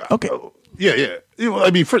 yeah. Okay. Yeah.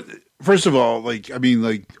 I mean, first of all,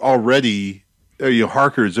 already,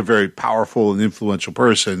 Harker is a very powerful and influential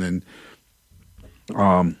person, and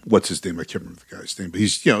what's his name? I can't remember the guy's name, but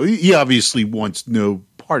he's, he obviously wants no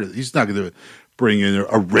part of it. He's not going to bring in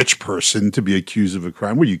a rich person to be accused of a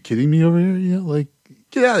crime. Were you kidding me over here?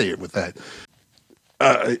 Get out of here with that.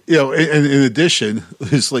 And in addition,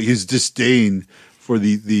 his disdain for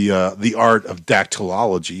the art of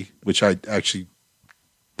dactylology, which I actually,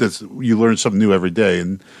 you learn something new every day.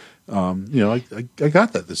 And, I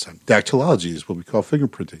got that this time. Dactylology is what we call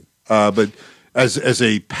fingerprinting. But as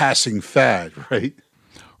a passing fad, right?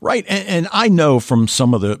 Right. And I know from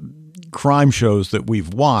some of the crime shows that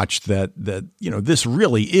we've watched that this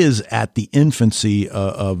really is at the infancy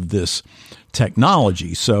of this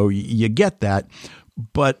technology. So you get that.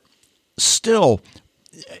 But still,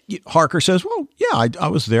 Harker says, well, yeah, I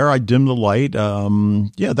was there. I dimmed the light.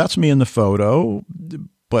 Yeah, that's me in the photo.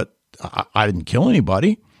 But I didn't kill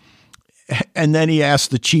anybody. And then he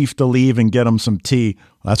asked the chief to leave and get him some tea.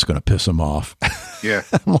 Well, that's going to piss him off. Yeah.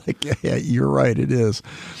 I'm like, yeah, you're right. It is.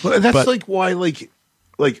 Well, that's why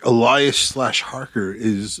Elias / Harker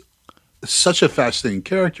is such a fascinating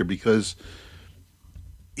character, because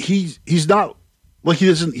he's not he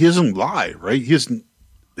doesn't lie, right?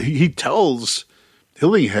 He tells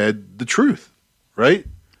Hillinghead the truth, right?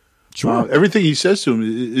 Sure. Everything he says to him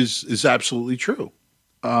is absolutely true.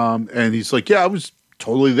 And he's like, yeah, I was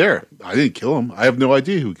totally there. I didn't kill him. I have no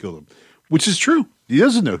idea who killed him, which is true. He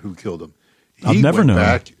doesn't know who killed him. I've never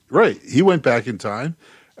known. Right. He went back in time,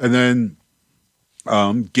 and then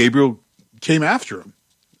Gabriel came after him,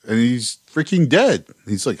 and he's freaking dead.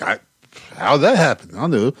 He's like, how'd that happen? I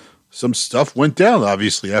don't know. Some stuff went down,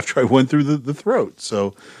 obviously, after I went through the throat.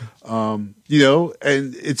 So, and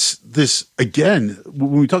it's this, again,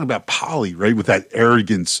 when we talk about Polly, right, with that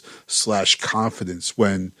arrogance / confidence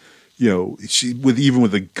when, even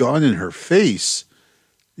with a gun in her face,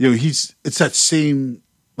 it's that same,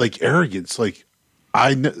 like, arrogance. Like,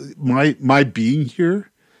 I know my being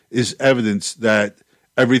here is evidence that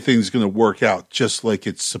everything's going to work out just like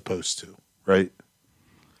it's supposed to, right?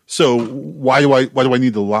 So why do I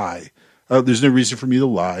need to lie? There's no reason for me to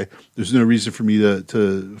lie. There's no reason for me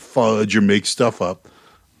to fudge or make stuff up.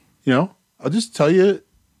 I'll just tell you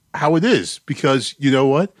how it is, because you know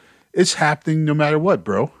what? It's happening no matter what,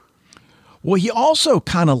 bro. Well, he also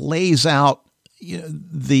kind of lays out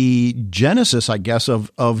the genesis, I guess,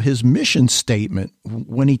 of his mission statement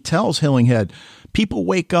when he tells Hillinghead, people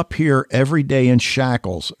wake up here every day in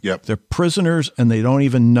shackles. Yep. They're prisoners and they don't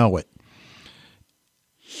even know it.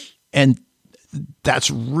 And that's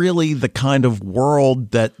really the kind of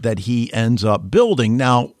world that he ends up building.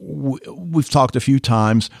 Now, we've talked a few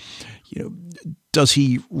times, does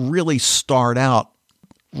he really start out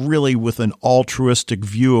really with an altruistic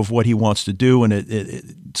view of what he wants to do, and it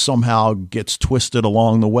somehow gets twisted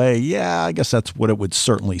along the way? Yeah, I guess that's what it would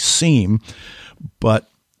certainly seem. But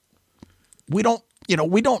we don't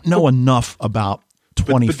know enough about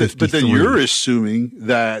 2053. But then you're assuming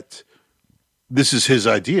that this is his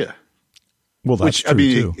idea. Well, that's true,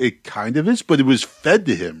 too. It kind of is, but it was fed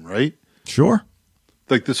to him, right? Sure.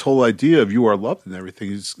 Like this whole idea of you are loved and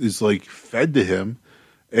everything is like fed to him.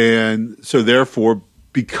 And so therefore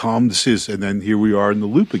becomes his, and then here we are in the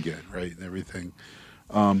loop again, right? And everything.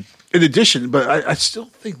 In addition, but I still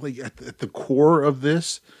think like at the core of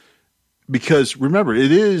this, because remember,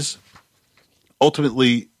 it is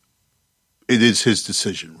his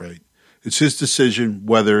decision, right? It's his decision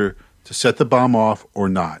whether to set the bomb off or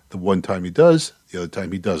not. The one time he does, the other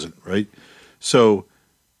time he doesn't, right? So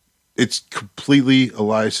it's completely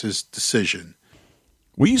Elias's decision.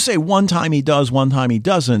 Well, you say one time he does, one time he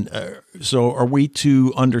doesn't. So are we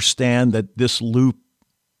to understand that this loop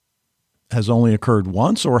has only occurred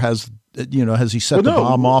once, or has he set the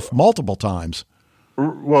bomb off multiple times?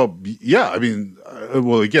 Well, yeah. I mean,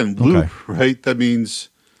 again, loop, okay. Right? That means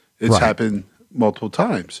it's happened multiple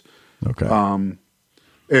times. Okay.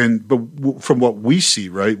 But from what we see,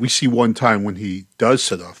 right, we see one time when he does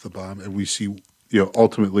set off the bomb, and we see,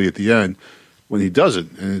 ultimately at the end when he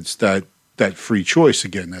doesn't, and it's that free choice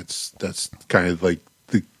again. That's kind of like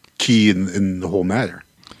the key in the whole matter.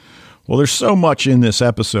 Well, there's so much in this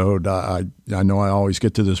episode. I know I always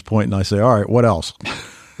get to this point and I say, all right, what else?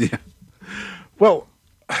 Yeah. Well,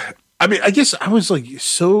 I mean, I guess I was like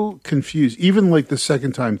so confused, even like the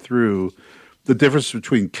second time through, the difference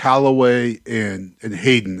between Calloway and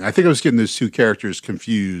Hayden. I think I was getting those two characters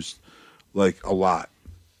confused like a lot.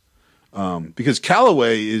 Because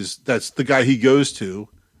Calloway that's the guy he goes to,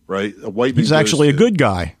 right? He's actually a good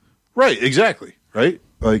guy. Right, exactly. Right?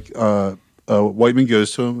 Like Whiteman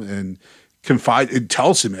goes to him and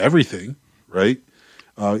tells him everything, right?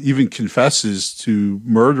 Even confesses to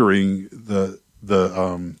murdering the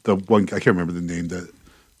one, I can't remember the name,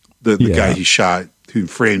 the guy he shot, who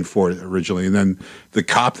framed for it originally, and then the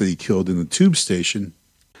cop that he killed in the tube station.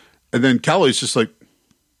 And then Calloway's just like,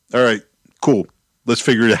 all right, cool, let's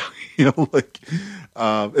figure it out.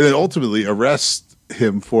 And then ultimately arrests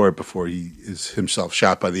him for it before he is himself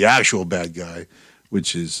shot by the actual bad guy,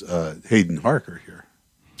 which is Hayden Harker here.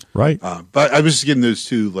 Right. But I was just getting those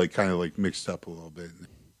two kind of mixed up a little bit.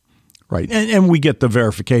 Right. And we get the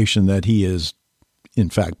verification that he is, in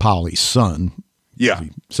fact, Polly's son. Yeah.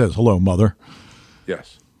 He says, hello, mother.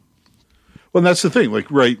 Yes. Well, and that's the thing.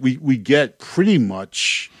 We get pretty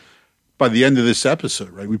much, by the end of this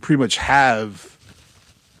episode, right, we pretty much have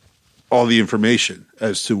all the information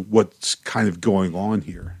as to what's kind of going on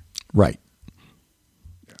here. Right.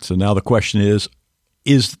 Yeah. So now the question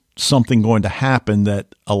is something going to happen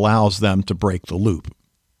that allows them to break the loop?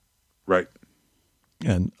 Right.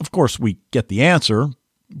 And, of course, we get the answer,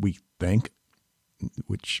 we think,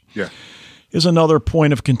 which is another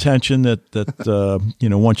point of contention that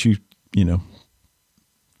once you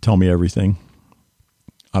tell me everything,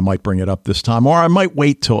 I might bring it up this time, or I might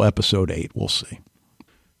wait till episode 8. We'll see.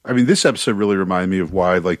 I mean, this episode really reminded me of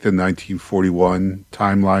why, the 1941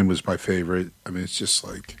 timeline was my favorite. I mean, it's just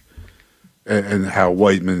and how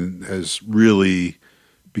Whiteman has really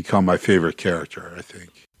become my favorite character, I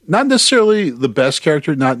think. Not necessarily the best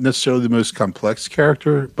character, not necessarily the most complex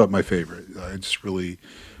character, but my favorite. I just really,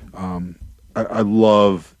 I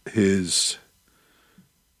love his.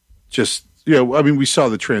 Just I mean, we saw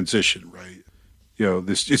the transition, right?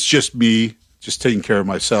 It's just me, just taking care of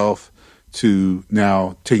myself, to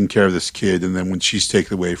now taking care of this kid, and then when she's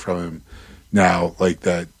taken away from him, now like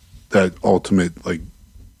that ultimate like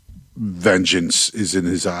vengeance is in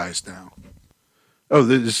his eyes now. Oh,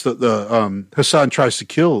 this the Hassan tries to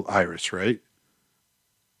kill Iris, right?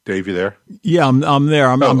 Dave, you there? Yeah, I'm there.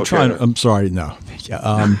 I'm okay. trying. I'm sorry. No. Yeah.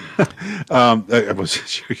 I wasn't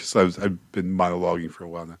sure because I've been monologuing for a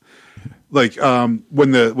while now. Like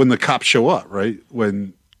when the cops show up, right?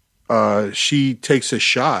 When she takes a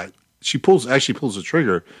shot, she actually pulls the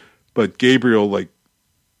trigger, but Gabriel like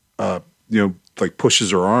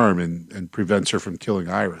pushes her arm and prevents her from killing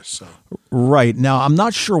Iris. So. Right. Now, I'm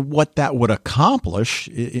not sure what that would accomplish.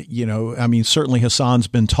 I mean, certainly Hassan's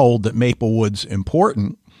been told that Maplewood's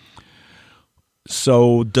important.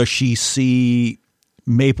 So does she see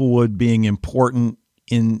Maplewood being important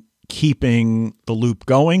in keeping the loop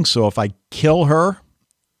going? So if I kill her,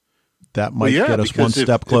 that might get us one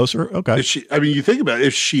step closer. Okay. You think about it,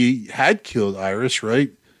 if she had killed Iris,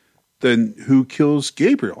 right, then who kills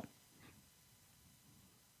Gabriel?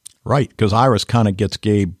 Right, because Iris kind of gets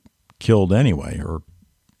Gabe killed anyway.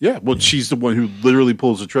 She's the one who literally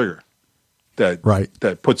pulls the trigger.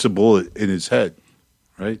 That puts a bullet in his head,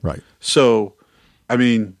 right? Right. So, I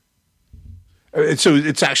mean, so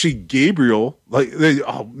it's actually Gabriel. Like,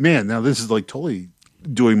 oh man, now this is like totally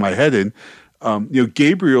doing my head in.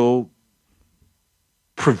 Gabriel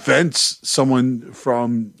prevents someone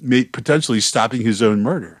from potentially stopping his own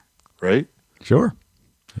murder, right? Sure.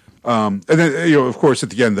 And then, of course,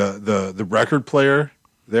 at the end, the record player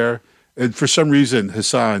there, and for some reason,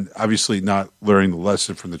 Hassan, obviously not learning the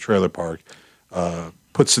lesson from the trailer park,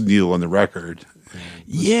 puts the needle on the record.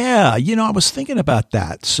 Yeah, I was thinking about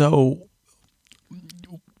that. So,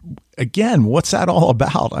 again, what's that all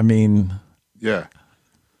about? I mean, yeah.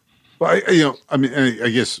 Well, I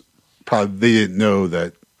guess probably they didn't know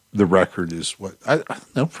that the record is what I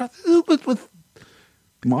don't know. Probably with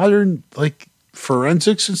modern like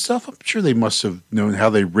forensics and stuff, I'm sure they must have known how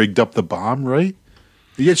they rigged up the bomb, right?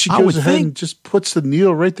 And yet she goes ahead and just puts the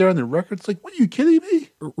needle right there on the record. It's like, what are you kidding me?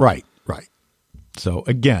 Right. So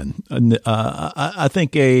again, I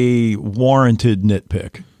think a warranted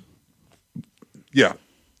nitpick. Yeah,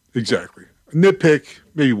 exactly. Nitpick,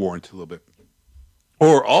 maybe warranted a little bit.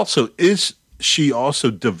 Or also, is she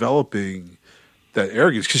also developing that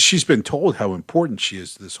arrogance? Because she's been told how important she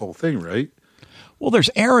is to this whole thing, right? Well, there's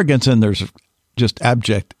arrogance and there's just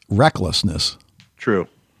abject recklessness. True.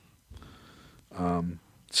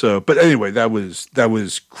 But anyway, that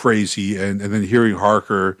was crazy, and then hearing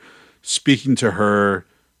Harker speaking to her,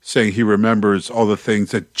 saying he remembers all the things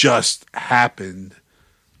that just happened.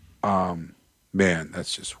 Man,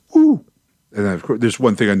 that's just woo. And then of course, there's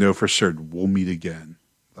one thing I know for certain: we'll meet again.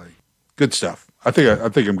 Like, good stuff. I think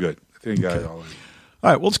I'm good. I think I got it all in.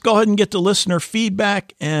 All right, well, let's go ahead and get to listener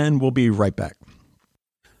feedback, and we'll be right back.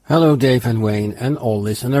 Hello, Dave and Wayne, and all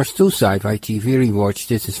listeners to Sci-Fi TV Rewatch.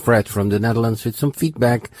 This is Fred from the Netherlands with some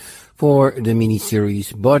feedback for the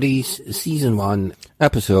miniseries Bodies, Season 1,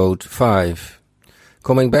 Episode 5.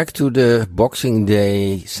 Coming back to the Boxing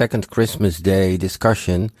Day, Second Christmas Day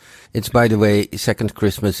discussion, it's, by the way, Second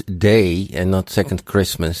Christmas Day and not Second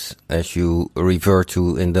Christmas, as you referred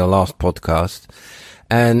to in the last podcast.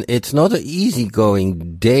 And it's not an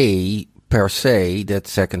easygoing day per se, that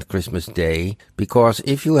Second Christmas Day, because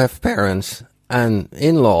if you have parents and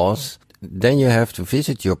in-laws, then you have to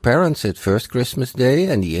visit your parents at first Christmas Day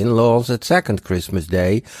and the in-laws at second Christmas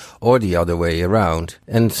Day, or the other way around.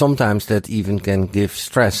 And sometimes that even can give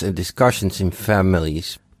stress and discussions in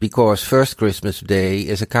families, because first Christmas Day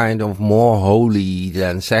is a kind of more holy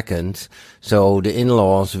than second, so the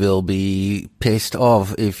in-laws will be pissed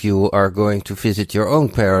off if you are going to visit your own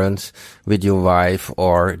parents with your wife,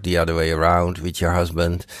 or the other way around with your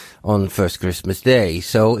husband on first Christmas Day.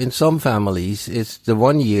 So in some families, it's the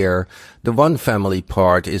one family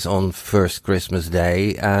part is on first Christmas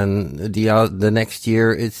Day, and the next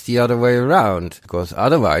year it's the other way around, because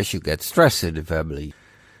otherwise you get stress in the family.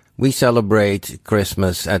 We celebrate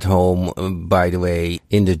Christmas at home, by the way,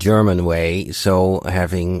 in the German way, so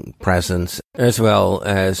having presents as well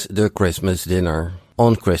as the Christmas dinner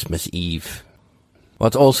on Christmas Eve.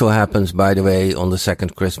 What also happens, by the way, on the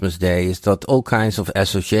second Christmas Day is that all kinds of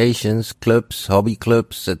associations, clubs, hobby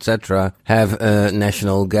clubs, etc. have a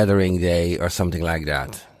national gathering day or something like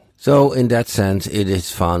that. So in that sense, it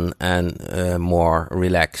is fun and more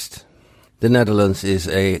relaxed. The Netherlands is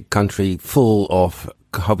a country full of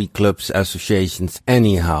hobby clubs, associations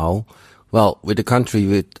anyhow. Well, with a country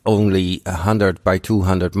with only 100 by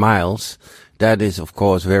 200 miles, that is of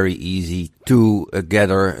course very easy to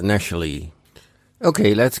gather nationally.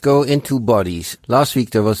 Okay, let's go into bodies. Last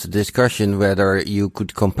week there was a discussion whether you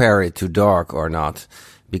could compare it to Dark or not,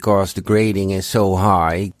 because the grading is so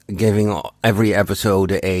high, giving every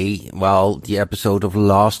episode a A. Well, the episode of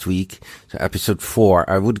last week, so episode 4,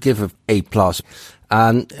 I would give a A+.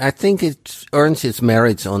 And I think it earns its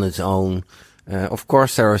merits on its own. Of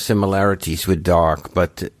course there are similarities with Dark,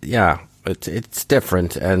 but it's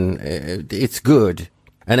different and it's good.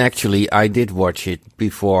 And actually, I did watch it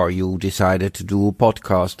before you decided to do a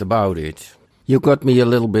podcast about it. You got me a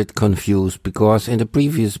little bit confused because in the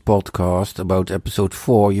previous podcast about episode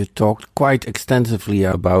 4, you talked quite extensively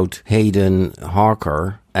about Hayden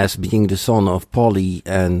Harker as being the son of Polly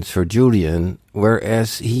and Sir Julian,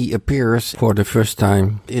 whereas he appears for the first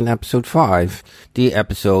time in episode 5, the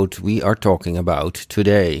episode we are talking about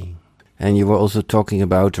today. And you were also talking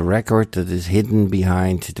about a record that is hidden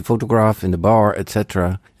behind the photograph in the bar,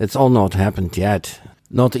 etc. It's all not happened yet.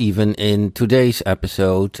 Not even in today's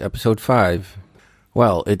episode 5.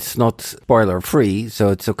 Well, it's not spoiler-free, so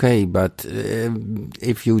it's okay, but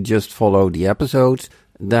if you just follow the episode,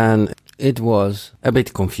 then it was a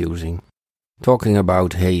bit confusing. Talking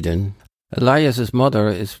about Hayden, Elias's mother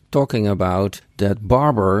is talking about that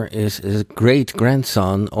Barber is a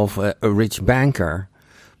great-grandson of a rich banker.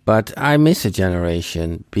 But I miss a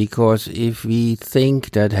generation, because if we think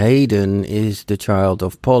that Hayden is the child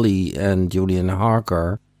of Polly and Julian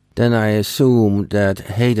Harker, then I assume that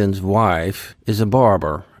Hayden's wife is a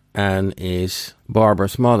barber and is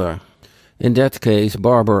Barber's mother. In that case,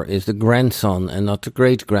 Barber is the grandson and not the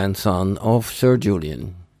great-grandson of Sir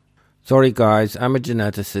Julian. Sorry guys, I'm a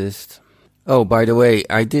geneticist. Oh, by the way,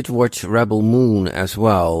 I did watch Rebel Moon as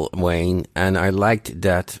well, Wayne, and I liked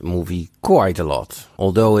that movie quite a lot,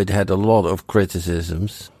 although it had a lot of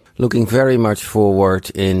criticisms. Looking very much forward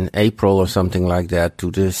in April or something like that to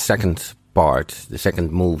the second part, the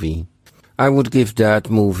second movie. I would give that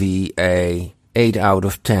movie a 8 out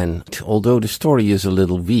of 10, although the story is a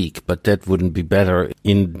little weak, but that wouldn't be better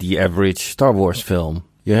in the average Star Wars film.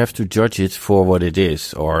 You have to judge it for what it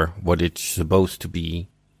is, or what it's supposed to be.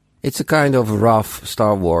 It's a kind of rough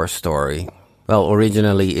Star Wars story. Well,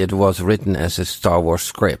 originally it was written as a Star Wars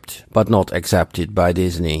script, but not accepted by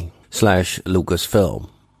Disney/Lucasfilm.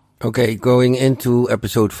 Okay, going into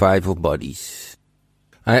episode 5 of Bodies.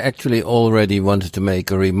 I actually already wanted to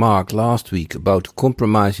make a remark last week about a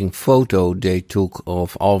compromising photo they took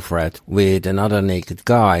of Alfred with another naked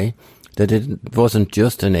guy, that it wasn't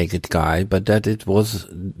just a naked guy, but that it was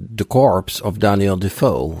the corpse of Daniel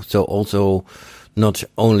Defoe, so also not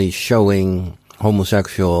only showing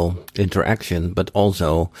homosexual interaction, but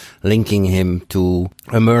also linking him to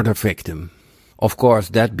a murder victim. Of course,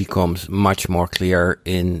 that becomes much more clear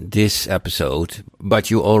in this episode,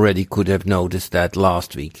 but you already could have noticed that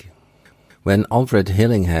last week. When Alfred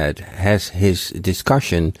Hillinghead has his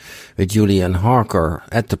discussion with Julian Harker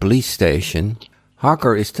at the police station,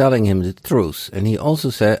 Harker is telling him the truth, and he also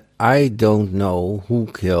said, "I don't know who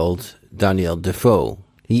killed Daniel Defoe."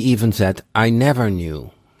 He even said, "I never knew."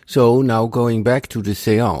 So now going back to the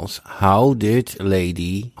seance, how did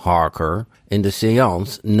Lady Harker in the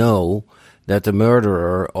seance know that the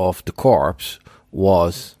murderer of the corpse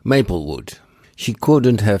was Maplewood? She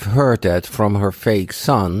couldn't have heard that from her fake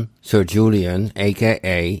son, Sir Julian,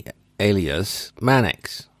 aka alias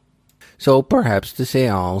Mannix. So perhaps the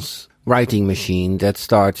seance writing machine that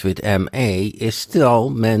starts with MA is still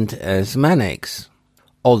meant as Mannix.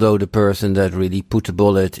 Although the person that really put a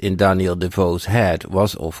bullet in Daniel Defoe's head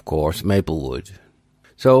was, of course, Maplewood.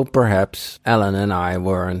 So perhaps Alan and I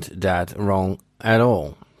weren't that wrong at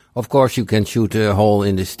all. Of course, you can shoot a hole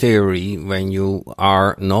in this theory when you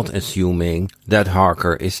are not assuming that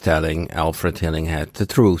Harker is telling Alfred Hillinghead the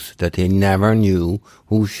truth, that he never knew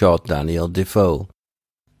who shot Daniel Defoe.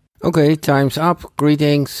 Okay, time's up.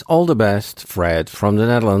 Greetings, all the best. Fred from the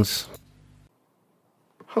Netherlands.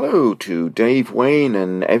 Hello to Dave, Wayne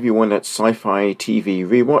and everyone at Sci-Fi TV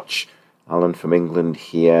Rewatch. Alan from England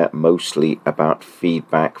here, mostly about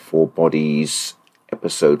feedback for Bodies,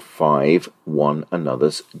 Episode 5, One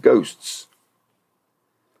Another's Ghosts.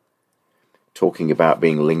 Talking about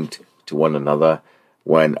being linked to one another,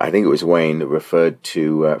 when I think it was Wayne that referred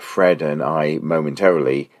to Fred and I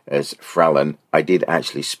momentarily as Frallen, I did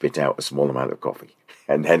actually spit out a small amount of coffee.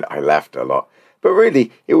 And then I laughed a lot. But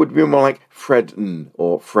really, it would be more like Fredden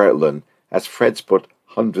or Fretlin, as Fred's put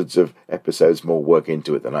hundreds of episodes more work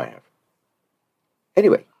into it than I have.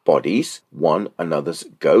 Anyway, Bodies, One Another's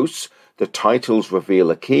Ghosts. The titles reveal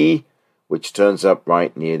a key. which turns up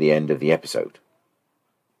right near the end of the episode.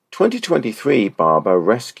 2023 Barbara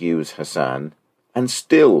rescues Hassan, and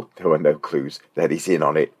still there are no clues that he's in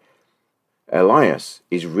on it. Elias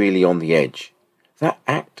is really on the edge. That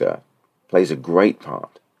actor plays a great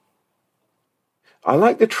part. I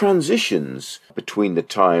like the transitions between the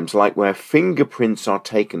times, like where fingerprints are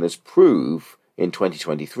taken as proof in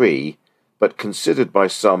 2023, but considered by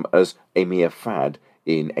some as a mere fad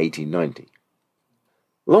in 1890.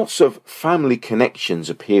 Lots of family connections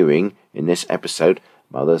appearing in this episode.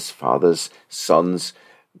 Mothers, fathers, sons.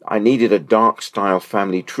 I needed a dark-style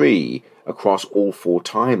family tree across all 4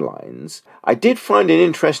 timelines. I did find an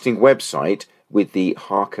interesting website with the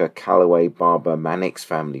Harker, Calloway, Barber, Mannix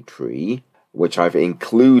family tree, which I've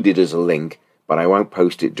included as a link, but I won't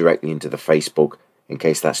post it directly into the Facebook in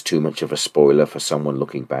case that's too much of a spoiler for someone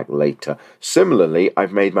looking back later. Similarly,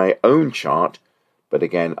 I've made my own chart, but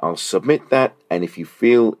again, I'll submit that, and if you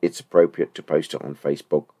feel it's appropriate to post it on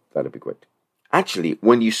Facebook, that'd be great. Actually,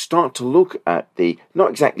 when you start to look at the, not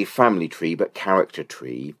exactly family tree, but character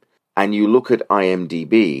tree, and you look at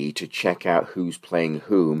IMDb to check out who's playing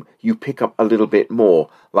whom, you pick up a little bit more.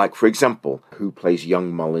 Like, for example, who plays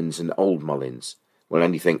young Mullins and old Mullins? Well,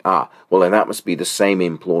 then you think, well, then that must be the same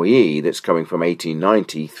employee that's coming from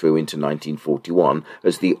 1890 through into 1941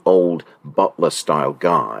 as the old butler-style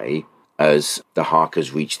guy as the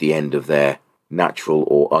Harkers reach the end of their natural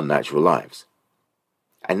or unnatural lives.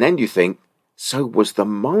 And then you think, so was the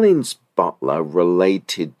Mullins butler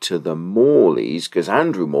related to the Morleys? Because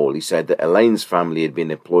Andrew Morley said that Elaine's family had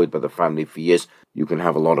been employed by the family for years. You can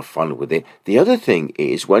have a lot of fun with it. The other thing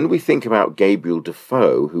is, when we think about Gabriel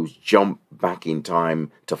Defoe, who's jumped back in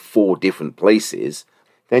time to 4 different places,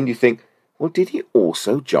 then you think, well, did he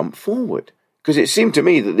also jump forward? Because it seemed to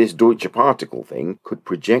me that this Deutsche particle thing could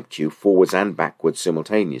project you forwards and backwards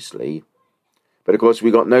simultaneously. But of course,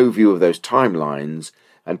 we got no view of those timelines,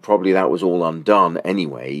 and probably that was all undone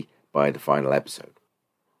anyway by the final episode.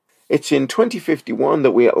 It's in 2051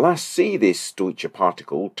 that we at last see this Deutsche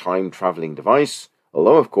particle time-travelling device,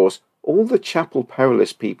 although, of course, all the Chapel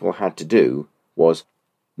Perilous people had to do was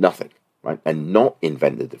nothing, right? And not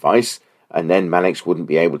invent the device, and then Mannix wouldn't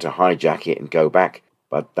be able to hijack it and go back,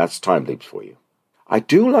 but that's time leaps for you. I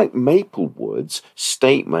do like Maplewood's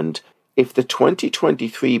statement, if the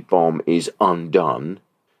 2023 bomb is undone,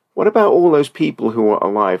 what about all those people who are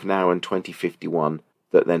alive now in 2051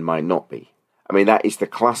 that then might not be? I mean, that is the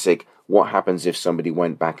classic, what happens if somebody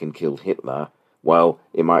went back and killed Hitler? Well,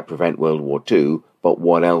 it might prevent World War II, but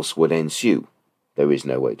what else would ensue? There is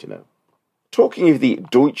no way to know. Talking of the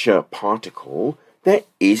Deutsche particle, there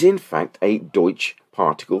is in fact a Deutsche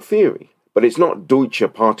particle theory. But it's not Deutsche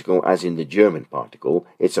particle as in the German particle,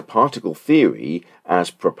 it's a particle theory as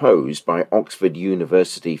proposed by Oxford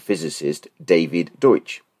University physicist David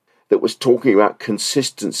Deutsch, that was talking about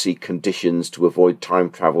consistency conditions to avoid time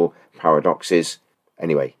travel paradoxes.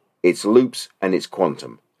 Anyway, it's loops and it's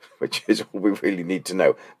quantum, which is all we really need to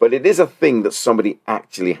know. But it is a thing that somebody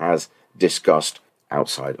actually has discussed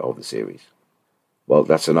outside of the series. Well,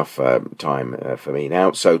 that's enough time for me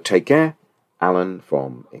now. So take care. Alan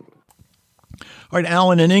from England. All right,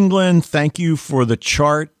 Alan in England, thank you for the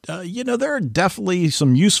chart. There are definitely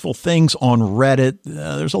some useful things on Reddit.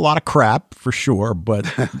 There's a lot of crap for sure, but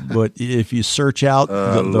if you search out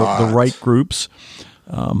the right groups,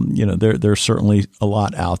 there's certainly a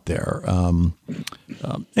lot out there.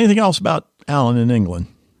 Anything else about Alan in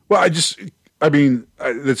England? Well, that's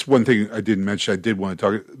one thing I didn't mention. I did want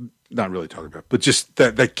to not really talk about, but just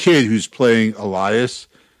that kid who's playing Elias,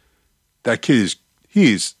 that kid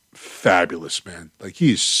is fabulous, man. Like,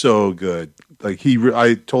 he is so good. Like,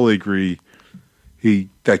 I totally agree.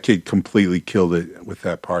 That kid completely killed it with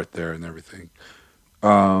that part there and everything.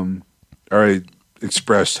 I already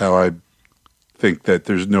expressed how I think that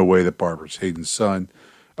there's no way that Barbara's Hayden's son.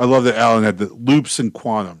 I love that Alan had the loops and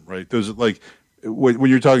quantum, right? Those are like, when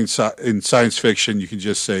you're talking in science fiction, you can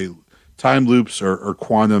just say time loops or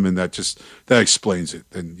quantum, and that explains it.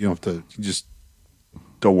 And you just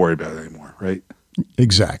don't worry about it anymore, right?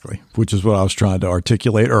 Exactly, which is what I was trying to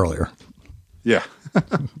articulate earlier. Yeah.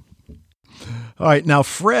 All right, now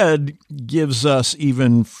Fred gives us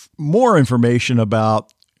even more information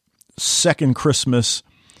about Second Christmas.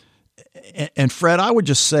 And Fred, I would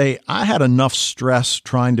just say I had enough stress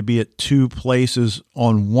trying to be at 2 places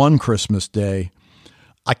on one Christmas day.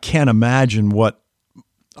 I can't imagine what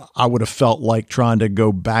I would have felt like trying to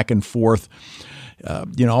go back and forth. I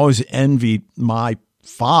always envied my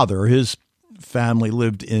father. His family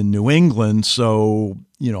lived in New England, so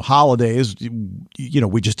holidays,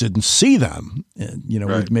 we just didn't see them. And,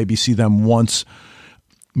 right. We'd maybe see them once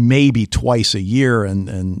maybe twice a year.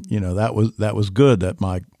 And, you know, that was good that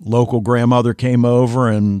my local grandmother came over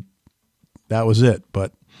and that was it.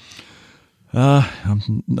 But, I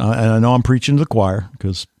know I'm preaching to the choir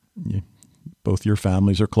because both your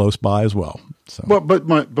families are close by as well. So, but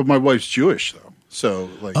my wife's Jewish though. So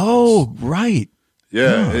like, oh, right.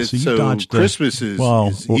 Yeah. So Christmas is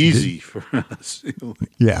easy for us.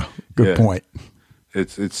 Yeah. Good point.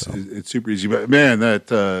 It's super easy, but man,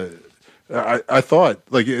 that, I thought,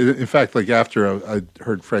 like, in fact, like after I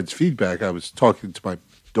heard Fred's feedback, I was talking to my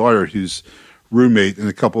daughter, whose roommate and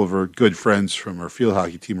a couple of her good friends from her field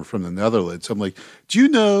hockey team are from the Netherlands. I'm like, do you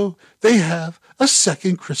know they have a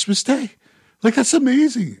second Christmas Day? Like, that's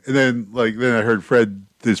amazing. And then I heard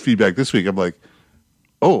Fred's feedback this week. I'm like,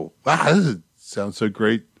 oh, wow, that doesn't sound so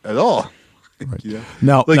great at all. Right. You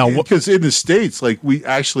know? Now, because in the States, like, we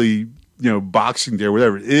actually, Boxing Day or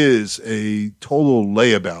whatever, it is a total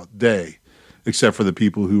layabout day, except for the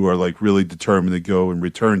people who are like really determined to go and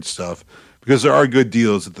return stuff, because there are good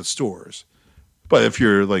deals at the stores. But if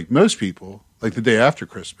you're like most people, like the day after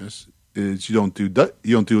Christmas is you don't do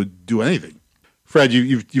anything. Fred,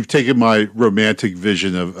 you've taken my romantic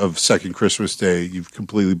vision of second Christmas Day. You've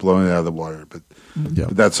completely blown it out of the water, but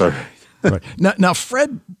that's all right. Right. Now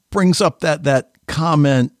Fred brings up that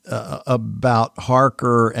comment about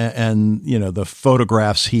Harker and the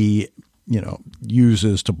photographs he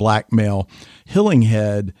uses to blackmail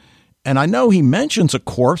Hillinghead. And I know he mentions a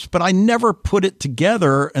corpse, but I never put it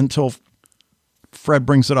together until Fred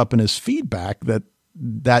brings it up in his feedback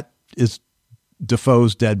that is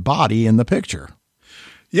Defoe's dead body in the picture.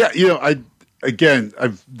 Yeah. I've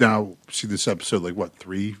now seen this episode like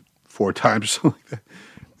 3-4 times, something like that.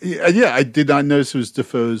 Yeah, I did not notice it was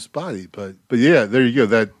Defoe's body, but yeah, there you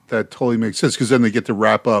go. That totally makes sense, because then they get to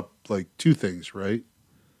wrap up like two things, right?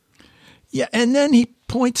 Yeah, and then he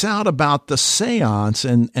points out about the seance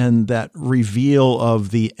and that reveal of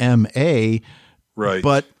the MA. Right.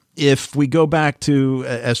 But if we go back to,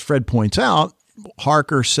 as Fred points out,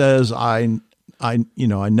 Harker says, I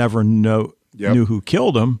never knew who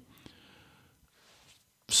killed him.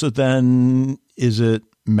 So then is it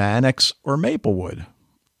Mannix or Maplewood?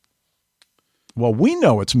 Well, we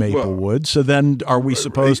know it's Maplewood. So then are we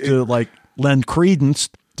supposed to lend credence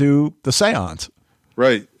to the seance?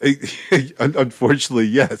 Right. Unfortunately,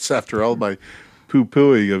 yes. After all my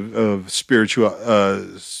poo-pooing of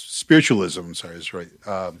spiritualism, sorry, is right.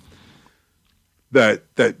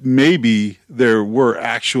 That maybe there were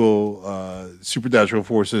actual supernatural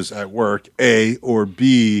forces at work, A, or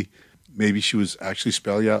B, maybe she was actually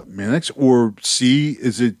spelling out Mannix, or C,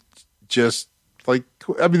 is it just like,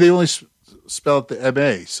 they only spell out the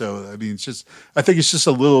M-A. So, I think it's just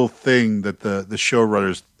a little thing that the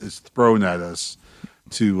showrunners is throwing at us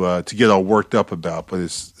to get all worked up about, but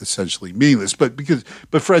it's essentially meaningless. But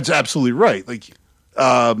Fred's absolutely right. Like,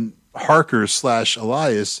 Harker /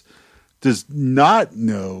 Elias does not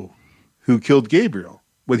know who killed Gabriel.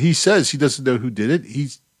 When he says he doesn't know who did it,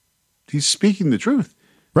 he's speaking the truth.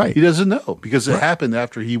 Right. He doesn't know, because it happened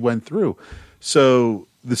after he went through. So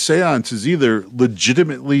the seance is either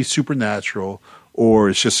legitimately supernatural, or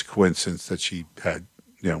it's just a coincidence that she had,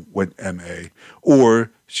 went M-A,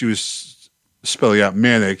 or she was spelling out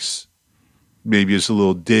Mannix. Maybe it's a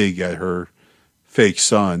little dig at her fake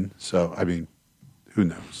son. So, who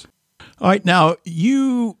knows? All right. Now,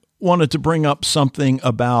 you wanted to bring up something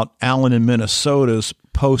about Alan in Minnesota's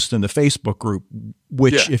post in the Facebook group,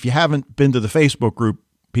 which if you haven't been to the Facebook group,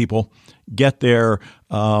 people, get there.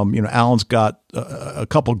 Alan's got a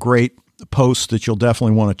couple great posts that you'll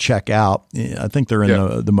definitely want to check out. I think they're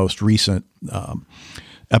in the most recent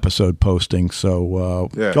episode posting. So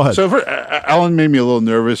go ahead. So Alan made me a little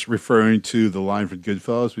nervous referring to the line from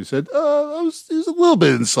Goodfellas. We said, he was a little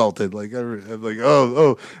bit insulted. Like, I'm like,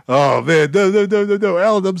 oh man, no,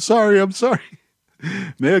 Alan, I'm sorry.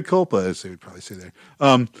 Mea culpa, as they would probably say there.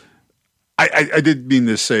 I didn't mean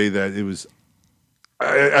to say that it was.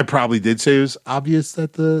 I probably did say it was obvious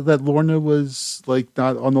that that Lorna was like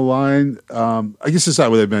not on the line. I guess that's not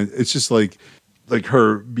what I meant. It's just like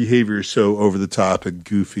her behavior is so over the top and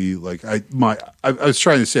goofy. Like I was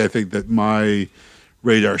trying to say, I think that my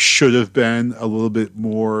radar should have been a little bit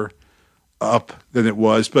more up than it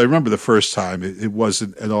was. But I remember the first time it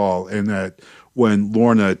wasn't at all. And that when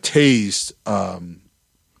Lorna tased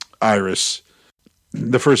Iris,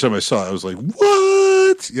 the first time I saw it, I was like, what?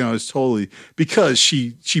 It's totally, because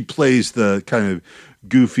she plays the kind of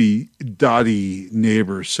goofy, dotty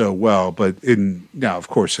neighbor so well. But now, of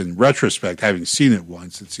course, in retrospect, having seen it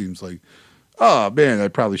once, it seems like, oh man, I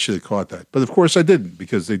probably should have caught that. But of course I didn't,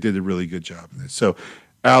 because they did a really good job in this. So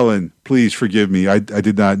Alan, please forgive me. I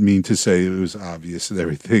did not mean to say it was obvious and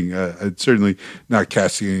everything. I'm certainly not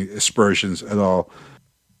casting any aspersions at all.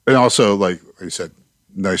 And also, like I said,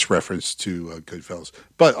 nice reference to Goodfellas.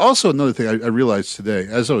 But also another thing I realized today,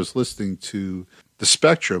 as I was listening to the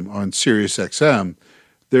Spectrum on Sirius XM,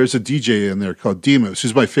 there's a DJ in there called Demos,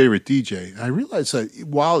 who's my favorite DJ. And I realized that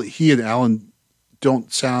while he and Alan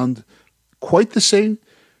don't sound quite the same,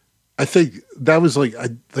 I think that was like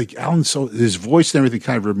Alan. So his voice and everything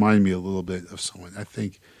kind of reminded me a little bit of someone. I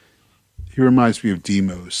think he reminds me of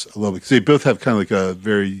Demos a little bit because they both have kind of like a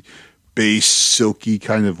very bass, silky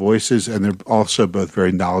kind of voices, and they're also both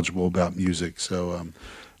very knowledgeable about music. So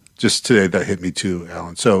just today that hit me too,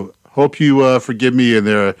 Alan. So hope you forgive me. And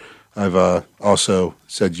there, I've also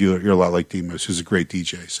said you're a lot like Demos, who's a great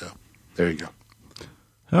DJ. So there you go.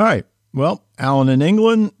 All right. Well, Alan in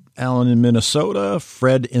England, Alan in Minnesota,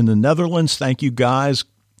 Fred in the Netherlands. Thank you, guys.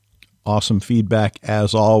 Awesome feedback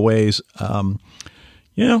as always.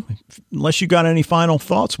 Unless you got any final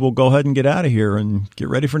thoughts, we'll go ahead and get out of here and get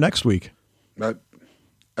ready for next week.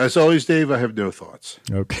 As always, Dave, I have no thoughts.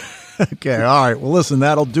 Okay. Okay. All right. Well, listen,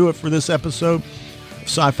 that'll do it for this episode of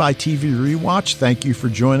Sci-Fi TV Rewatch. Thank you for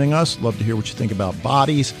joining us. Love to hear what you think about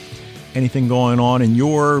bodies. Anything going on in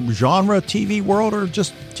your genre, TV world, or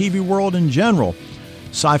just TV world in general.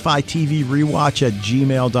 Sci-Fi TV Rewatch at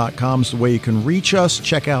gmail.com is the way you can reach us.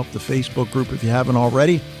 Check out the Facebook group if you haven't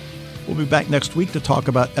already. We'll be back next week to talk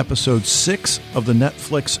about episode 6 of the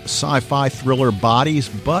Netflix sci-fi thriller Bodies.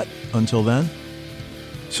 But until then.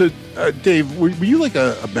 So, Dave, were you like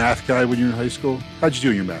a math guy when you were in high school? How'd you do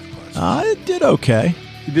in your math class? I did okay.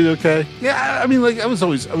 You did okay? Yeah, I mean, like I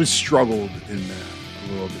was struggled in math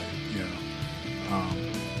a little bit.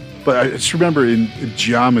 But I just remember in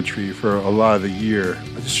geometry for a lot of the year,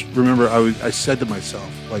 I just remember I said to myself,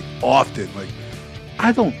 like often, like,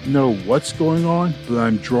 I don't know what's going on, but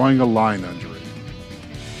I'm drawing a line under